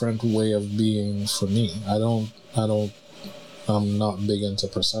different way of being for me. I'm not big into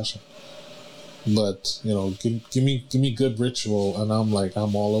procession. But, give me good ritual and I'm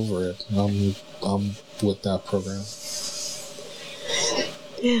all over it. I'm with that program.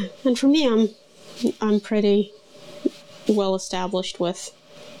 Yeah, and for me, I'm pretty well established with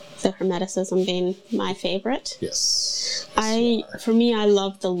the Hermeticism being my favorite. Yes. For me, I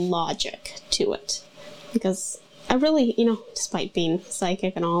love the logic to it because I really, despite being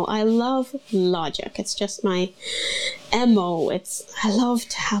psychic and all, I love logic. It's just my MO. I love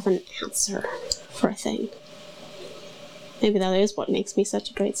to have an answer for a thing. Maybe that is what makes me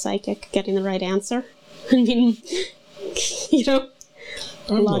such a great psychic, getting the right answer. I mean,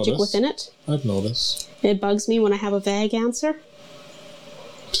 logic within it. I've noticed. It bugs me when I have a vague answer.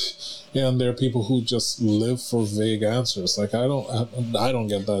 Yeah, and there are people who just live for vague answers. Like, I don't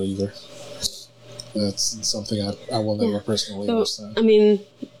get that either. That's something I will never personally understand. I mean,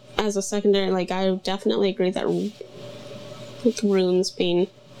 as a secondary, I definitely agree that runes being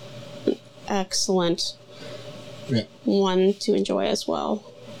an excellent one to enjoy as well.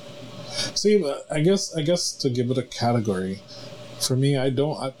 See, I guess to give it a category, for me,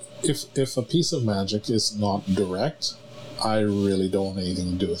 if a piece of magic is not direct, I really don't want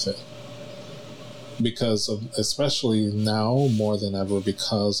anything to do with it. Because especially now more than ever,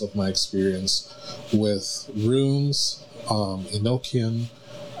 because of my experience with runes, Enochian,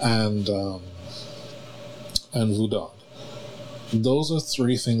 and Voodoo. Those are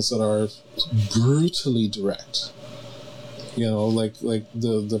three things that are brutally direct. Like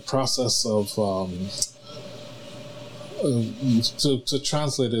the process of to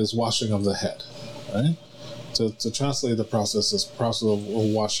translate it is washing of the head, right? To translate the process is process of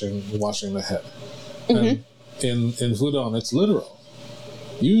washing the head. And in Voodoo, it's literal.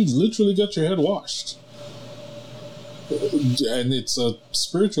 You literally get your head washed. And it's a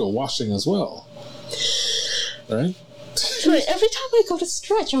spiritual washing as well. Right? Every time I go to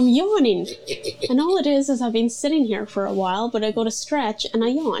stretch, I'm yawning. And all it is I've been sitting here for a while, but I go to stretch and I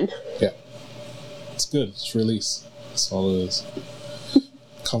yawn. Yeah. It's good. It's release. That's all it is.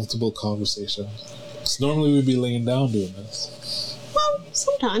 Comfortable conversation. So normally we'd be laying down doing this. Well,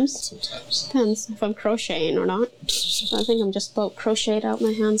 sometimes. Depends if I'm crocheting or not. I think I'm just about crocheted out.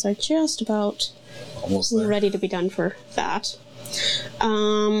 My hands are just about almost there. Ready to be done for that.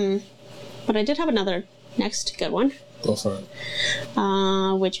 But I did have another next good one. Go for it.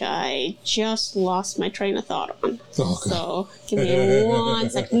 Which I just lost my train of thought on. Oh, so give me 1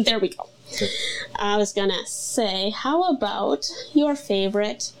 second. There we go. Okay. I was gonna say, how about your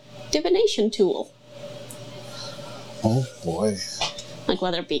favorite divination tool? Oh boy. Like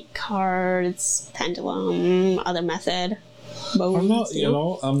whether it be cards, pendulum, other method. Bones,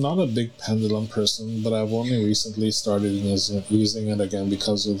 I'm not a big pendulum person, but I've only recently started using it again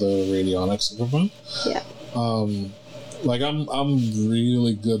because of the radionic superbond. Yeah. I'm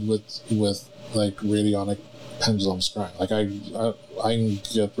really good with like radionic pendulum scrying. Like I can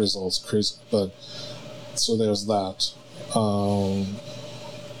get results crazy, but so there's that.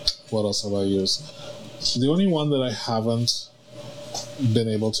 What else have I used? The only one that I haven't been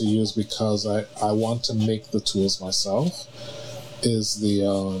able to use because I want to make the tools myself is the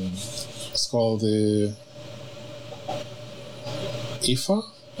it's called the Ifa,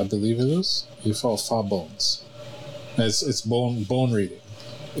 I believe it is. Ifa or Fa Bones. It's bone reading.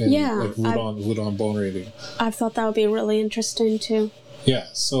 Like Voodoo bone reading. I thought that would be really interesting too. Yeah,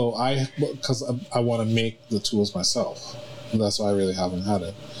 so because I want to make the tools myself. And that's why I really haven't had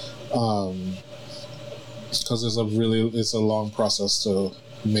it. Because it's a long process to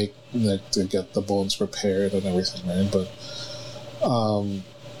make, to get the bones prepared and everything, right? But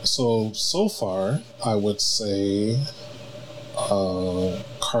so far I would say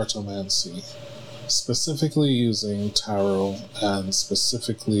cartomancy, specifically using tarot, and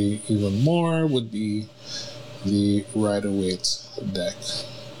specifically even more would be the Rider-Waite deck.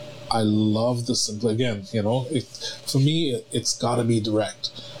 I love the simple. Again, for me, it's got to be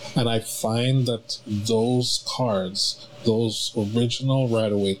direct. And I find that those cards, those original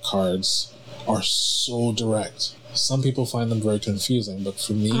Rider-Waite cards, are so direct. Some people find them very confusing, but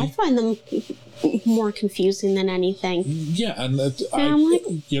for me, I find them more confusing than anything. Yeah, and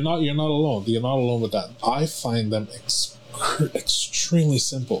you're not alone. You're not alone with that. I find them extremely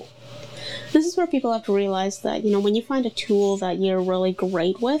simple. This is where people have to realize that, when you find a tool that you're really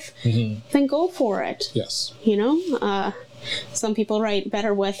great with, then go for it. Yes. Some people write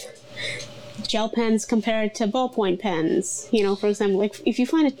better with gel pens compared to ballpoint pens. For example, like if you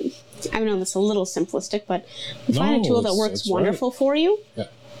find it, I know this is a little simplistic, but if you find a tool that works wonderful for you,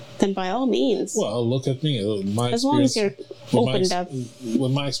 then by all means. Well, look at me. As long as you're opened up.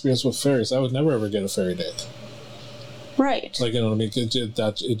 With my experience with fairies, I would never ever get a fairy deck. Right. Like, you know what I mean?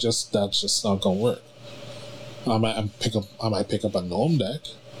 That's just not gonna work. I might pick up a gnome deck.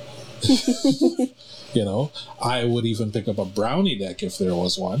 I would even pick up a brownie deck if there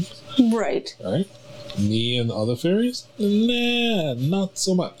was one. Right. Right? Me and other fairies? Nah, not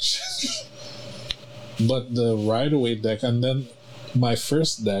so much. But the Rider-Waite deck, and then my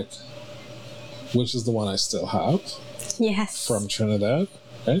first deck which is the one I still have. Yes. From Trinidad,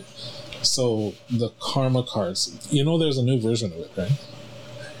 right? So the Karma cards, there's a new version of it, right?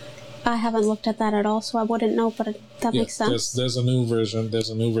 I haven't looked at that at all, so I wouldn't know, but that makes sense. There's a new version. I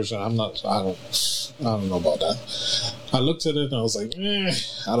don't know about that. I looked at it and I was like,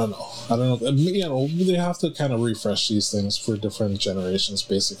 I don't know. They have to kind of refresh these things for different generations,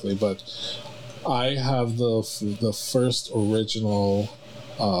 basically. But I have the first original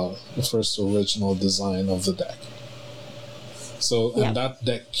design of the deck. So, and that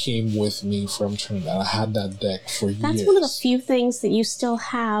deck came with me from Trinidad. I had that deck for years. That's one of the few things that you still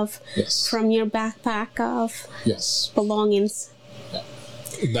have from your backpack of belongings. Yeah.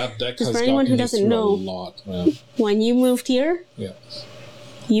 That deck has for anyone who doesn't know, a lot, man. When you moved here,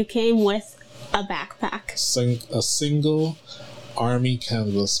 you came with a backpack. A single army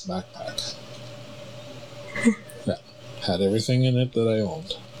canvas backpack. Had everything in it that I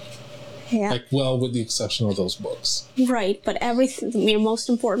owned. Yeah. With the exception of those books. Right, but everything, your most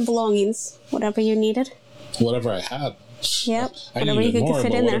important belongings, whatever you needed. Whatever I had. Yep. Whatever you could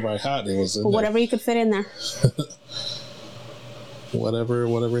fit in there. Whatever I had, it was in there. Whatever you could fit in there.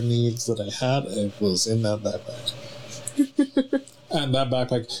 whatever needs that I had, it was in that backpack. And that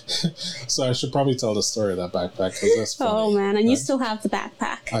backpack, so I should probably tell the story of that backpack, because that's funny. Oh man, and you still have the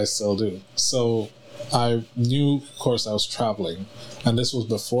backpack. I still do. So I knew, of course, I was traveling, and this was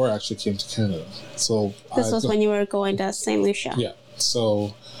before I actually came to Canada. So this was when you were going to St. Lucia. Yeah.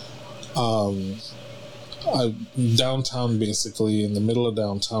 So, downtown, basically, in the middle of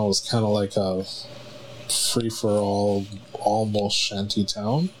downtown, was kind of like a free-for-all, almost shanty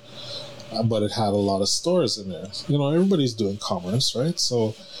town, but it had a lot of stores in there. Everybody's doing commerce, right?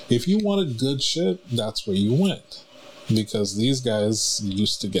 So if you wanted good shit, that's where you went, because these guys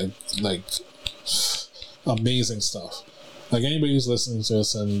used to get amazing stuff. Anybody who's listening to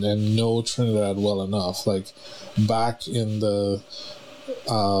us and know Trinidad well enough, back in the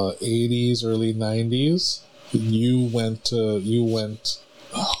 80s, early 90s, you went,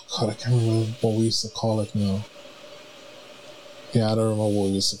 oh god, I can't remember what we used to call it now. Yeah, I don't remember what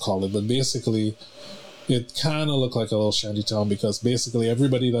we used to call it, but basically it kind of looked like a little shanty town, because basically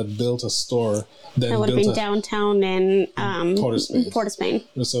everybody that built a store then that would have been downtown in Port of Spain.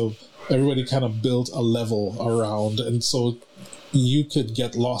 So everybody kind of built a level around, and so you could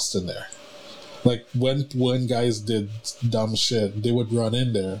get lost in there. When guys did dumb shit, they would run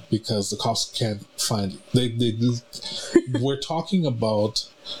in there because the cops can't find you. We're talking about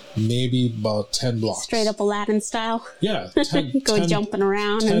maybe about 10 blocks. Straight up Aladdin style. Yeah. Jumping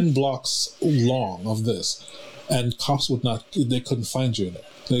around. 10 blocks long of this. And cops they couldn't find you in there.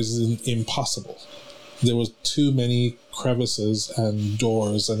 This is impossible. There was too many crevices and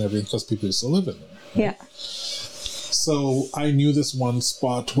doors and everything because people used to live in there. Right? Yeah. So I knew this one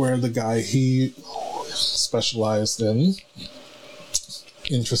spot where the guy, he specialized in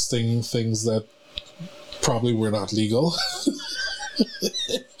interesting things that probably were not legal.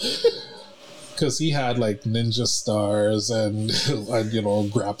 Because he had ninja stars and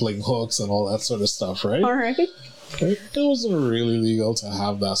grappling hooks and all that sort of stuff, right? All right. It wasn't really legal to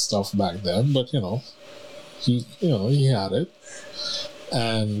have that stuff back then, but he had it,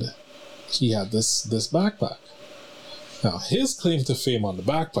 and he had this backpack. Now, his claim to fame on the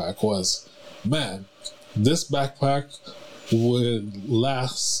backpack was, man, this backpack would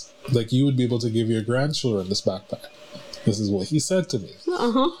last, you would be able to give your grandchildren this backpack. This is what he said to me.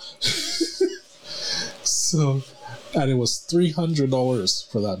 So, and it was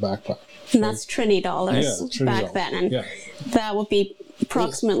 $300 for that backpack. And that's Trini dollars back then. And that would be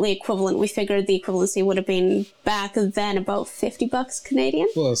approximately equivalent. We figured the equivalency would have been back then about $50 Canadian.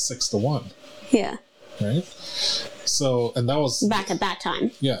 Well, 6 to 1. Yeah. Right? So, and that was back at that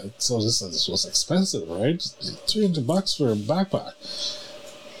time. Yeah. So this was expensive, right? $300 for a backpack.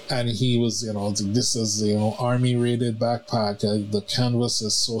 And he was, this is, army rated backpack. The canvas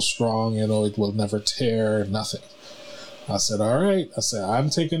is so strong, it will never tear, nothing. I said, all right. I said, I'm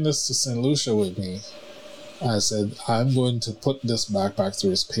taking this to St. Lucia with me. I said, I'm going to put this backpack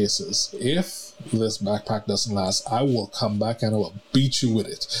through its paces. If this backpack doesn't last, I will come back and I will beat you with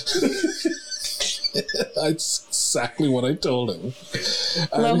it. That's exactly what I told him.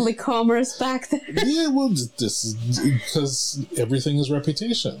 Lovely commerce back there. Yeah, well, this is because everything is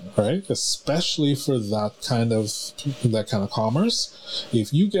reputation, right? Especially for that kind of commerce.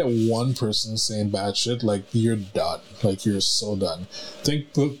 If you get one person saying bad shit, you're done. You're so done.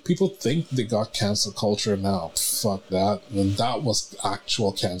 People think they got cancel culture now. Fuck that. And that was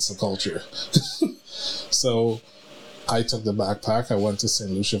actual cancel culture. So I took the backpack. I went to St.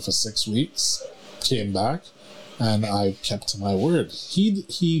 Lucia for 6 weeks. Came back, And I kept to my word. He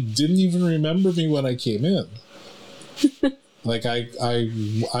didn't even remember me when I came in. Like I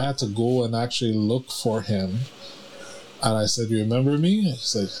had to go and actually look for him. And I said, "You remember me?"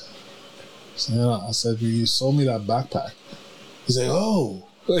 He's like, "Yeah." I said, "You sold me that backpack." He's like, "Oh."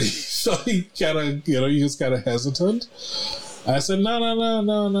 So he kind of, he was kind of hesitant. I said, no,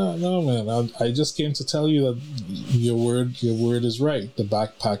 man. I just came to tell you that your word is right. The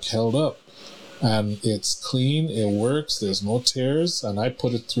backpack held up. And it's clean, it works, there's no tears, and I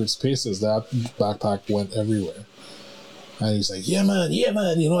put it through its paces. That backpack went everywhere. And he's like, yeah, man,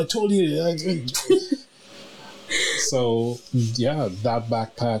 I told you. So, yeah, that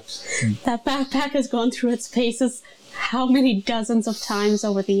backpack. That backpack has gone through its paces how many dozens of times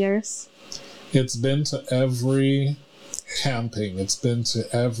over the years? It's been to every camping. It's been to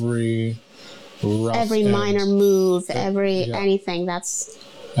every rough every end. Minor move, anything. That's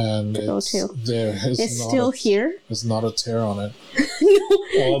and the go-to. It's still here. There's not a tear on it. No,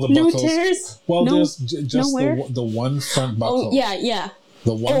 all the no buckles. tears. Well, no, there's just the one front buckle. Oh yeah.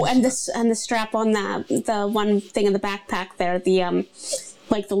 The one. Oh, and the strap on the one thing in the backpack there, the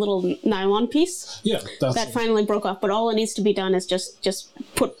like the little nylon piece. Yeah, that finally broke off. But all it needs to be done is just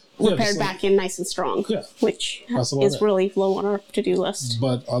put repaired back in nice and strong. Yeah, which is really low on our to-do list.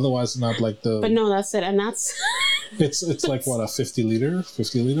 But otherwise, not like the. But no, that's it, and that's. It's like what, a 50 liter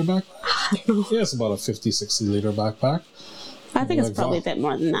backpack? I don't know. Yeah, it's about a 50-60 liter backpack. I think it's probably a bit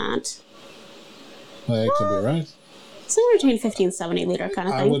more than that. It could be right. Somewhere between 50 and 70 liter kind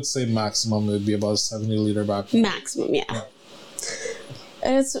of thing. I would say maximum would be about a 70 liter backpack. Maximum, yeah.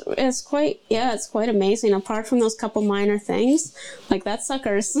 It's quite amazing. Apart from those couple minor things, like that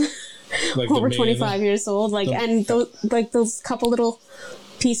sucker's like over 25 years old. Those couple little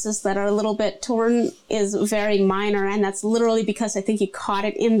pieces that are a little bit torn is very minor, and that's literally because I think he caught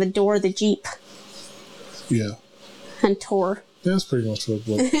it in the door of the Jeep. Yeah. And tore. Yeah, that's pretty much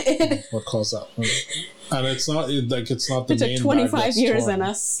what caused that. And it's not the it main. It took 25 years torn.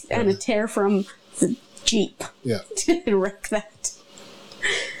 and a tear from the Jeep. Yeah. To wreck that.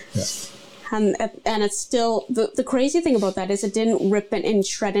 Yeah. And it's still the crazy thing about that is it didn't rip and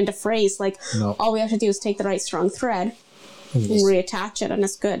shred into frays. Like all we have to do is take the right strong thread and reattach it, and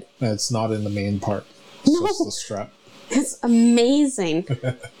it's good. It's not in the main part. It's just the strap. It's amazing.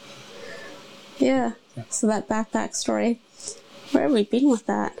 Yeah. So that backpack story. Where have we been with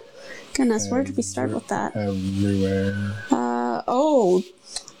that? Goodness, where did we start with that? Everywhere.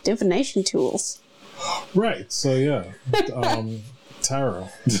 Divination tools. Right. So yeah. Tarot.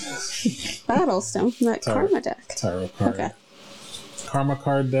 Battlestone. That Karma deck. Tarot card. Okay. Karma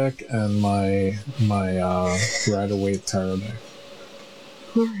card deck and my Rider-Waite tarot deck.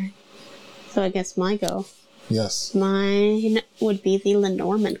 Alright. So I guess my go. Yes. Mine would be the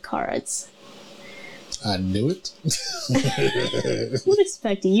Lenormand cards. I knew it. I would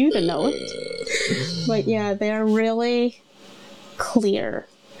expect you to know it. But yeah, they're really clear.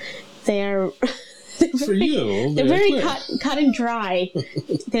 They're for you. They're very cut and dry.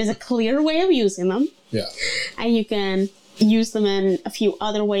 There's a clear way of using them. Yeah. And you can use them in a few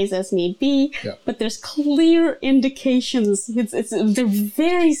other ways as need be. Yeah. But there's clear indications. They're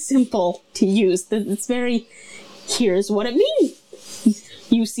very simple to use. It's very, here's what it means.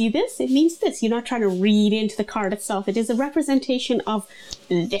 You see this, it means this. You're not trying to read into the card itself. It is a representation of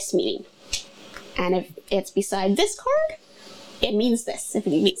this meaning. And if it's beside this card, it means this. If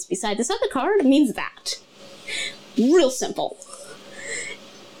it's beside this other card, it means that. Real simple.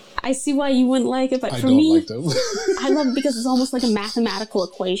 I see why you wouldn't like it, but for me, I love it because it's almost like a mathematical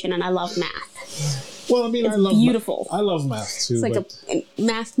equation, and I love math. Well, I mean, it's beautiful. I love math too. It's like a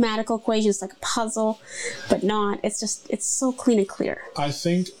mathematical equation. It's like a puzzle, but not. It's so clean and clear. I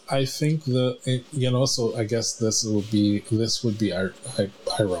think so I guess this would be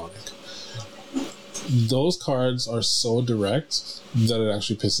ironic. Those cards are so direct that it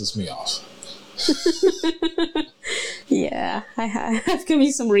actually pisses me off. Yeah, I have given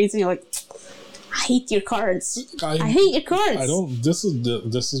you some reason. You're like, I hate your cards. I hate your cards. I don't. This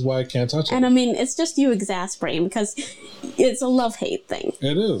is why I can't touch it. And I mean, it's just you exasperating because it's a love-hate thing.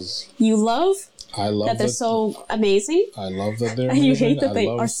 It is. You love. I love that they're so amazing. I love that they're amazing. And you hate that they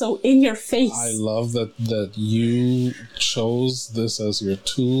are so in your face. I love that you chose this as your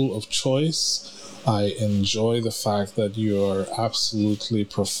tool of choice. I enjoy the fact that you are absolutely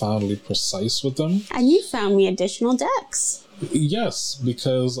profoundly precise with them. And you found me additional decks. Yes,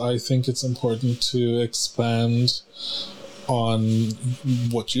 because I think it's important to expand on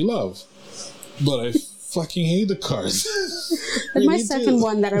what you love. But I fucking hate the cards. But my second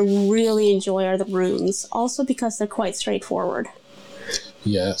one that I really enjoy are the runes. Also because they're quite straightforward.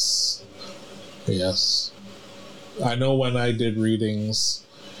 Yes. Yes. I know when I did readings.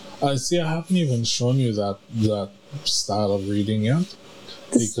 See, I haven't even shown you that style of reading yet,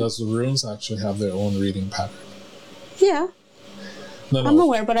 because the runes actually have their own reading pattern. Yeah. No. I'm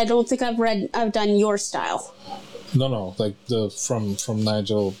aware, but I don't think I've done your style. No, like from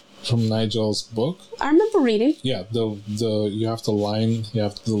Nigel's book. I remember reading. Yeah, you have the lines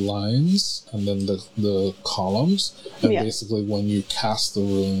and then the columns, and basically when you cast the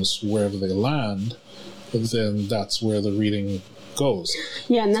runes wherever they land, then that's where the reading goes.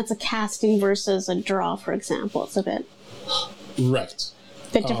 Yeah, and that's a casting versus a draw, for example. It's a bit right.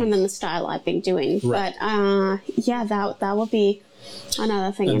 A bit different than the style I've been doing. Right. But yeah, that would be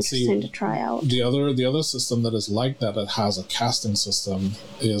another thing interesting to try out. The other system that is like that has a casting system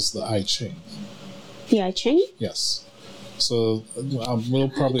is the I Ching. The I Ching? Yes. So we'll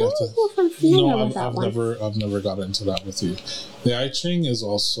probably have to. I've never got into that with you. The I Ching is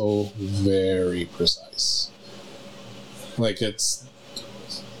also very precise. Like it's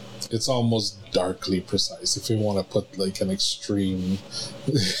almost darkly precise if you want to put like an extreme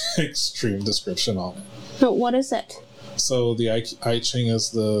description on it. But what is it? So the I Ching is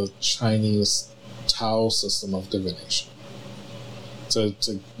the Chinese Tao system of divination. To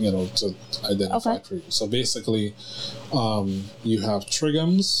identify for you. So basically, you have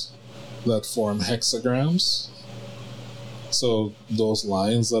trigrams that form hexagrams. So those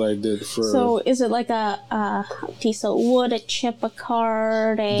lines that I did for... So is it like a piece of wood, a chip, a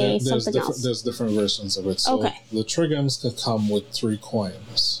card, something else? There's different versions of it. So the trigrams could come with 3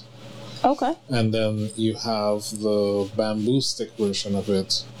 coins. Okay. And then you have the bamboo stick version of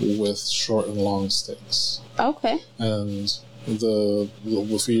it with short and long sticks. Okay. And if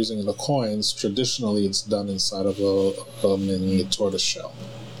you're using the coins, traditionally it's done inside of a mini tortoise shell.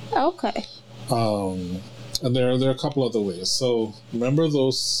 Okay. And there are a couple other ways. So remember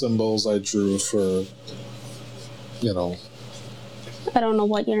those symbols I drew for, I don't know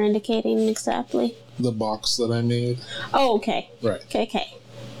what you're indicating exactly. The box that I made. Oh, okay. Right. Okay.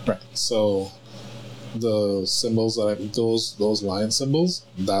 Right. So the symbols that those line symbols,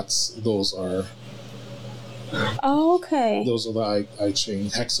 those are. Oh, okay. Those are the I Ching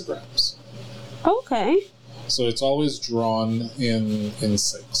hexagrams. Okay. So it's always drawn in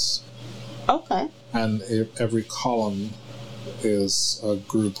 6. Okay. And every column is a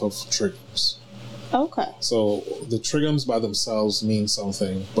group of trigrams. Okay. So the trigrams by themselves mean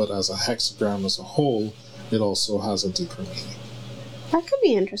something, but as a hexagram as a whole, it also has a deeper meaning. That could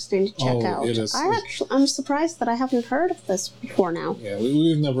be interesting to check out. It is. I'm surprised that I haven't heard of this before now. Yeah,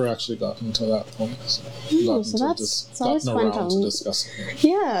 we've never actually gotten to that point. It's always fun to discuss it.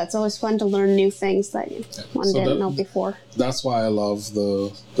 Yeah, it's always fun to learn new things that one didn't know before. That's why I love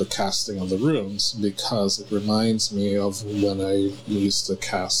the casting of the runes, because it reminds me of when I used to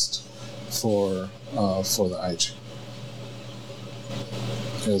cast for the I Ching.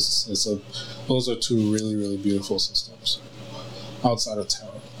 Those are 2 really, really beautiful systems. Outside of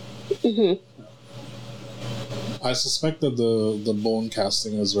tarot. Mm-hmm. I suspect that the bone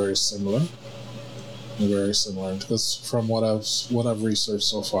casting is very similar. Because from what I've researched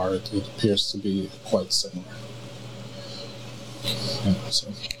so far, it appears to be quite similar. Yeah,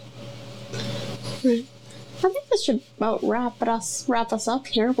 so. Right. I think this should about wrap us up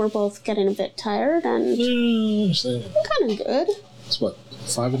here. We're both getting a bit tired and kind of good. It's what,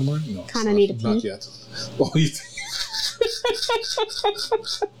 5 in the morning? No, kind of need a pee. Not yet. Oh, you think?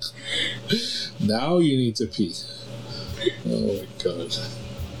 Now you need to pee. Oh my god.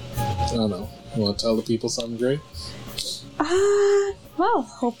 I don't know. You want to tell the people something great? Well,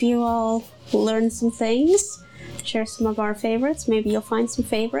 hope you all learned some things. Share some of our favorites. Maybe you'll find some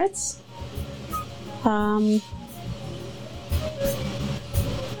favorites.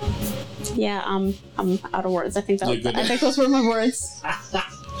 Yeah, I'm out of words. I think those were my words.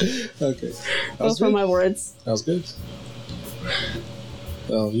 Okay. Those were my words. That was good.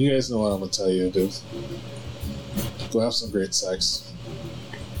 Well, you guys know what I'm going to tell you to do. Go have some great sex.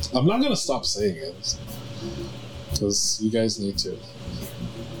 I'm not going to stop saying it, because you guys need to.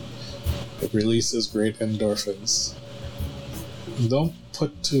 It releases great endorphins. Don't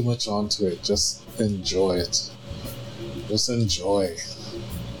put too much onto it. Just enjoy it. Just enjoy.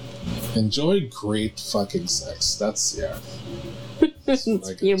 Enjoy great fucking sex. That's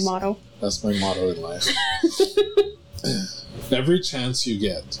your motto. That's my motto in life. Every chance you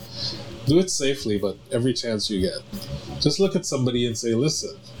get, do it safely, but every chance you get, just look at somebody and say,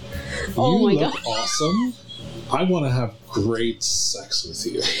 listen, you look awesome. I want to have great sex with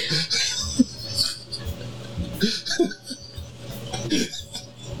you.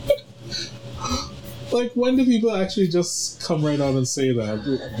 Like, when do people actually just come right out and say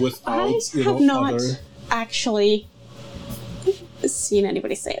that without, actually seen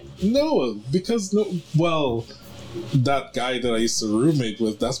anybody say it. No, because that guy that I used to roommate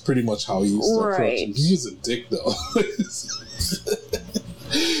with, that's pretty much how he used to approach him. He's a dick, though.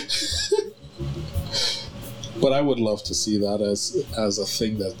 But I would love to see that as a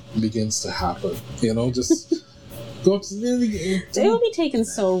thing that begins to happen. Just go up to it will be taken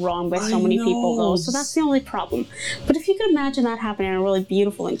so wrong by so many people, though. So that's the only problem. But if you could imagine that happening in a really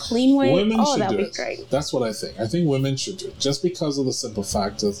beautiful and clean way, that would be great. That's what I think. I think women should do it, just because of the simple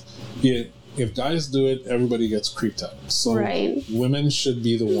fact of if guys do it, everybody gets creeped out. So women should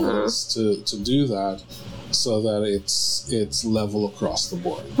be the ones to do that, so that it's level across the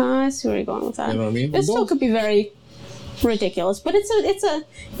board. I see where you're going with that. You know what I mean? It still could be very ridiculous, but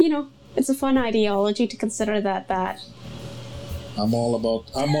it's a fun ideology to consider that. I'm all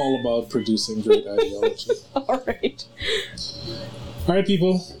about producing great ideology. All right,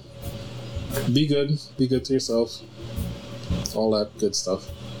 people. Be good to yourself. All that good stuff.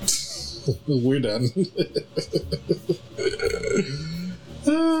 We're done.